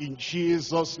past in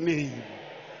Jesus' name.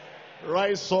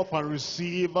 Rise up and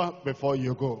receive before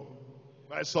you go.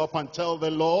 Rise up and tell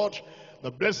the Lord,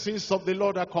 The blessings of the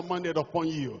Lord are commanded upon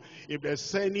you. If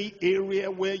there's any area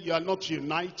where you are not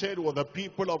united with the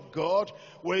people of God,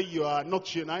 where you are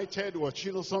not united with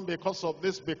some because of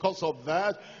this, because of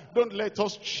that, don't let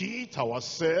us cheat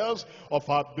ourselves of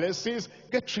our blessings.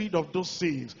 Get rid of those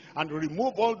things and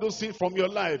remove all those things from your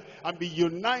life and be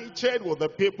united with the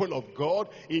people of God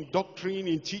in doctrine,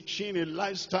 in teaching, in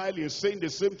lifestyle, in saying the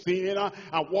same thing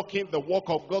and walking the walk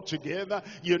of God together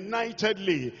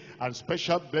unitedly. And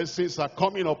special blessings are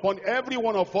coming upon every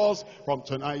one of us from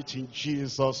tonight in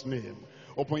Jesus' name.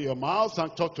 Open your mouths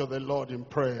and talk to the Lord in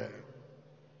prayer.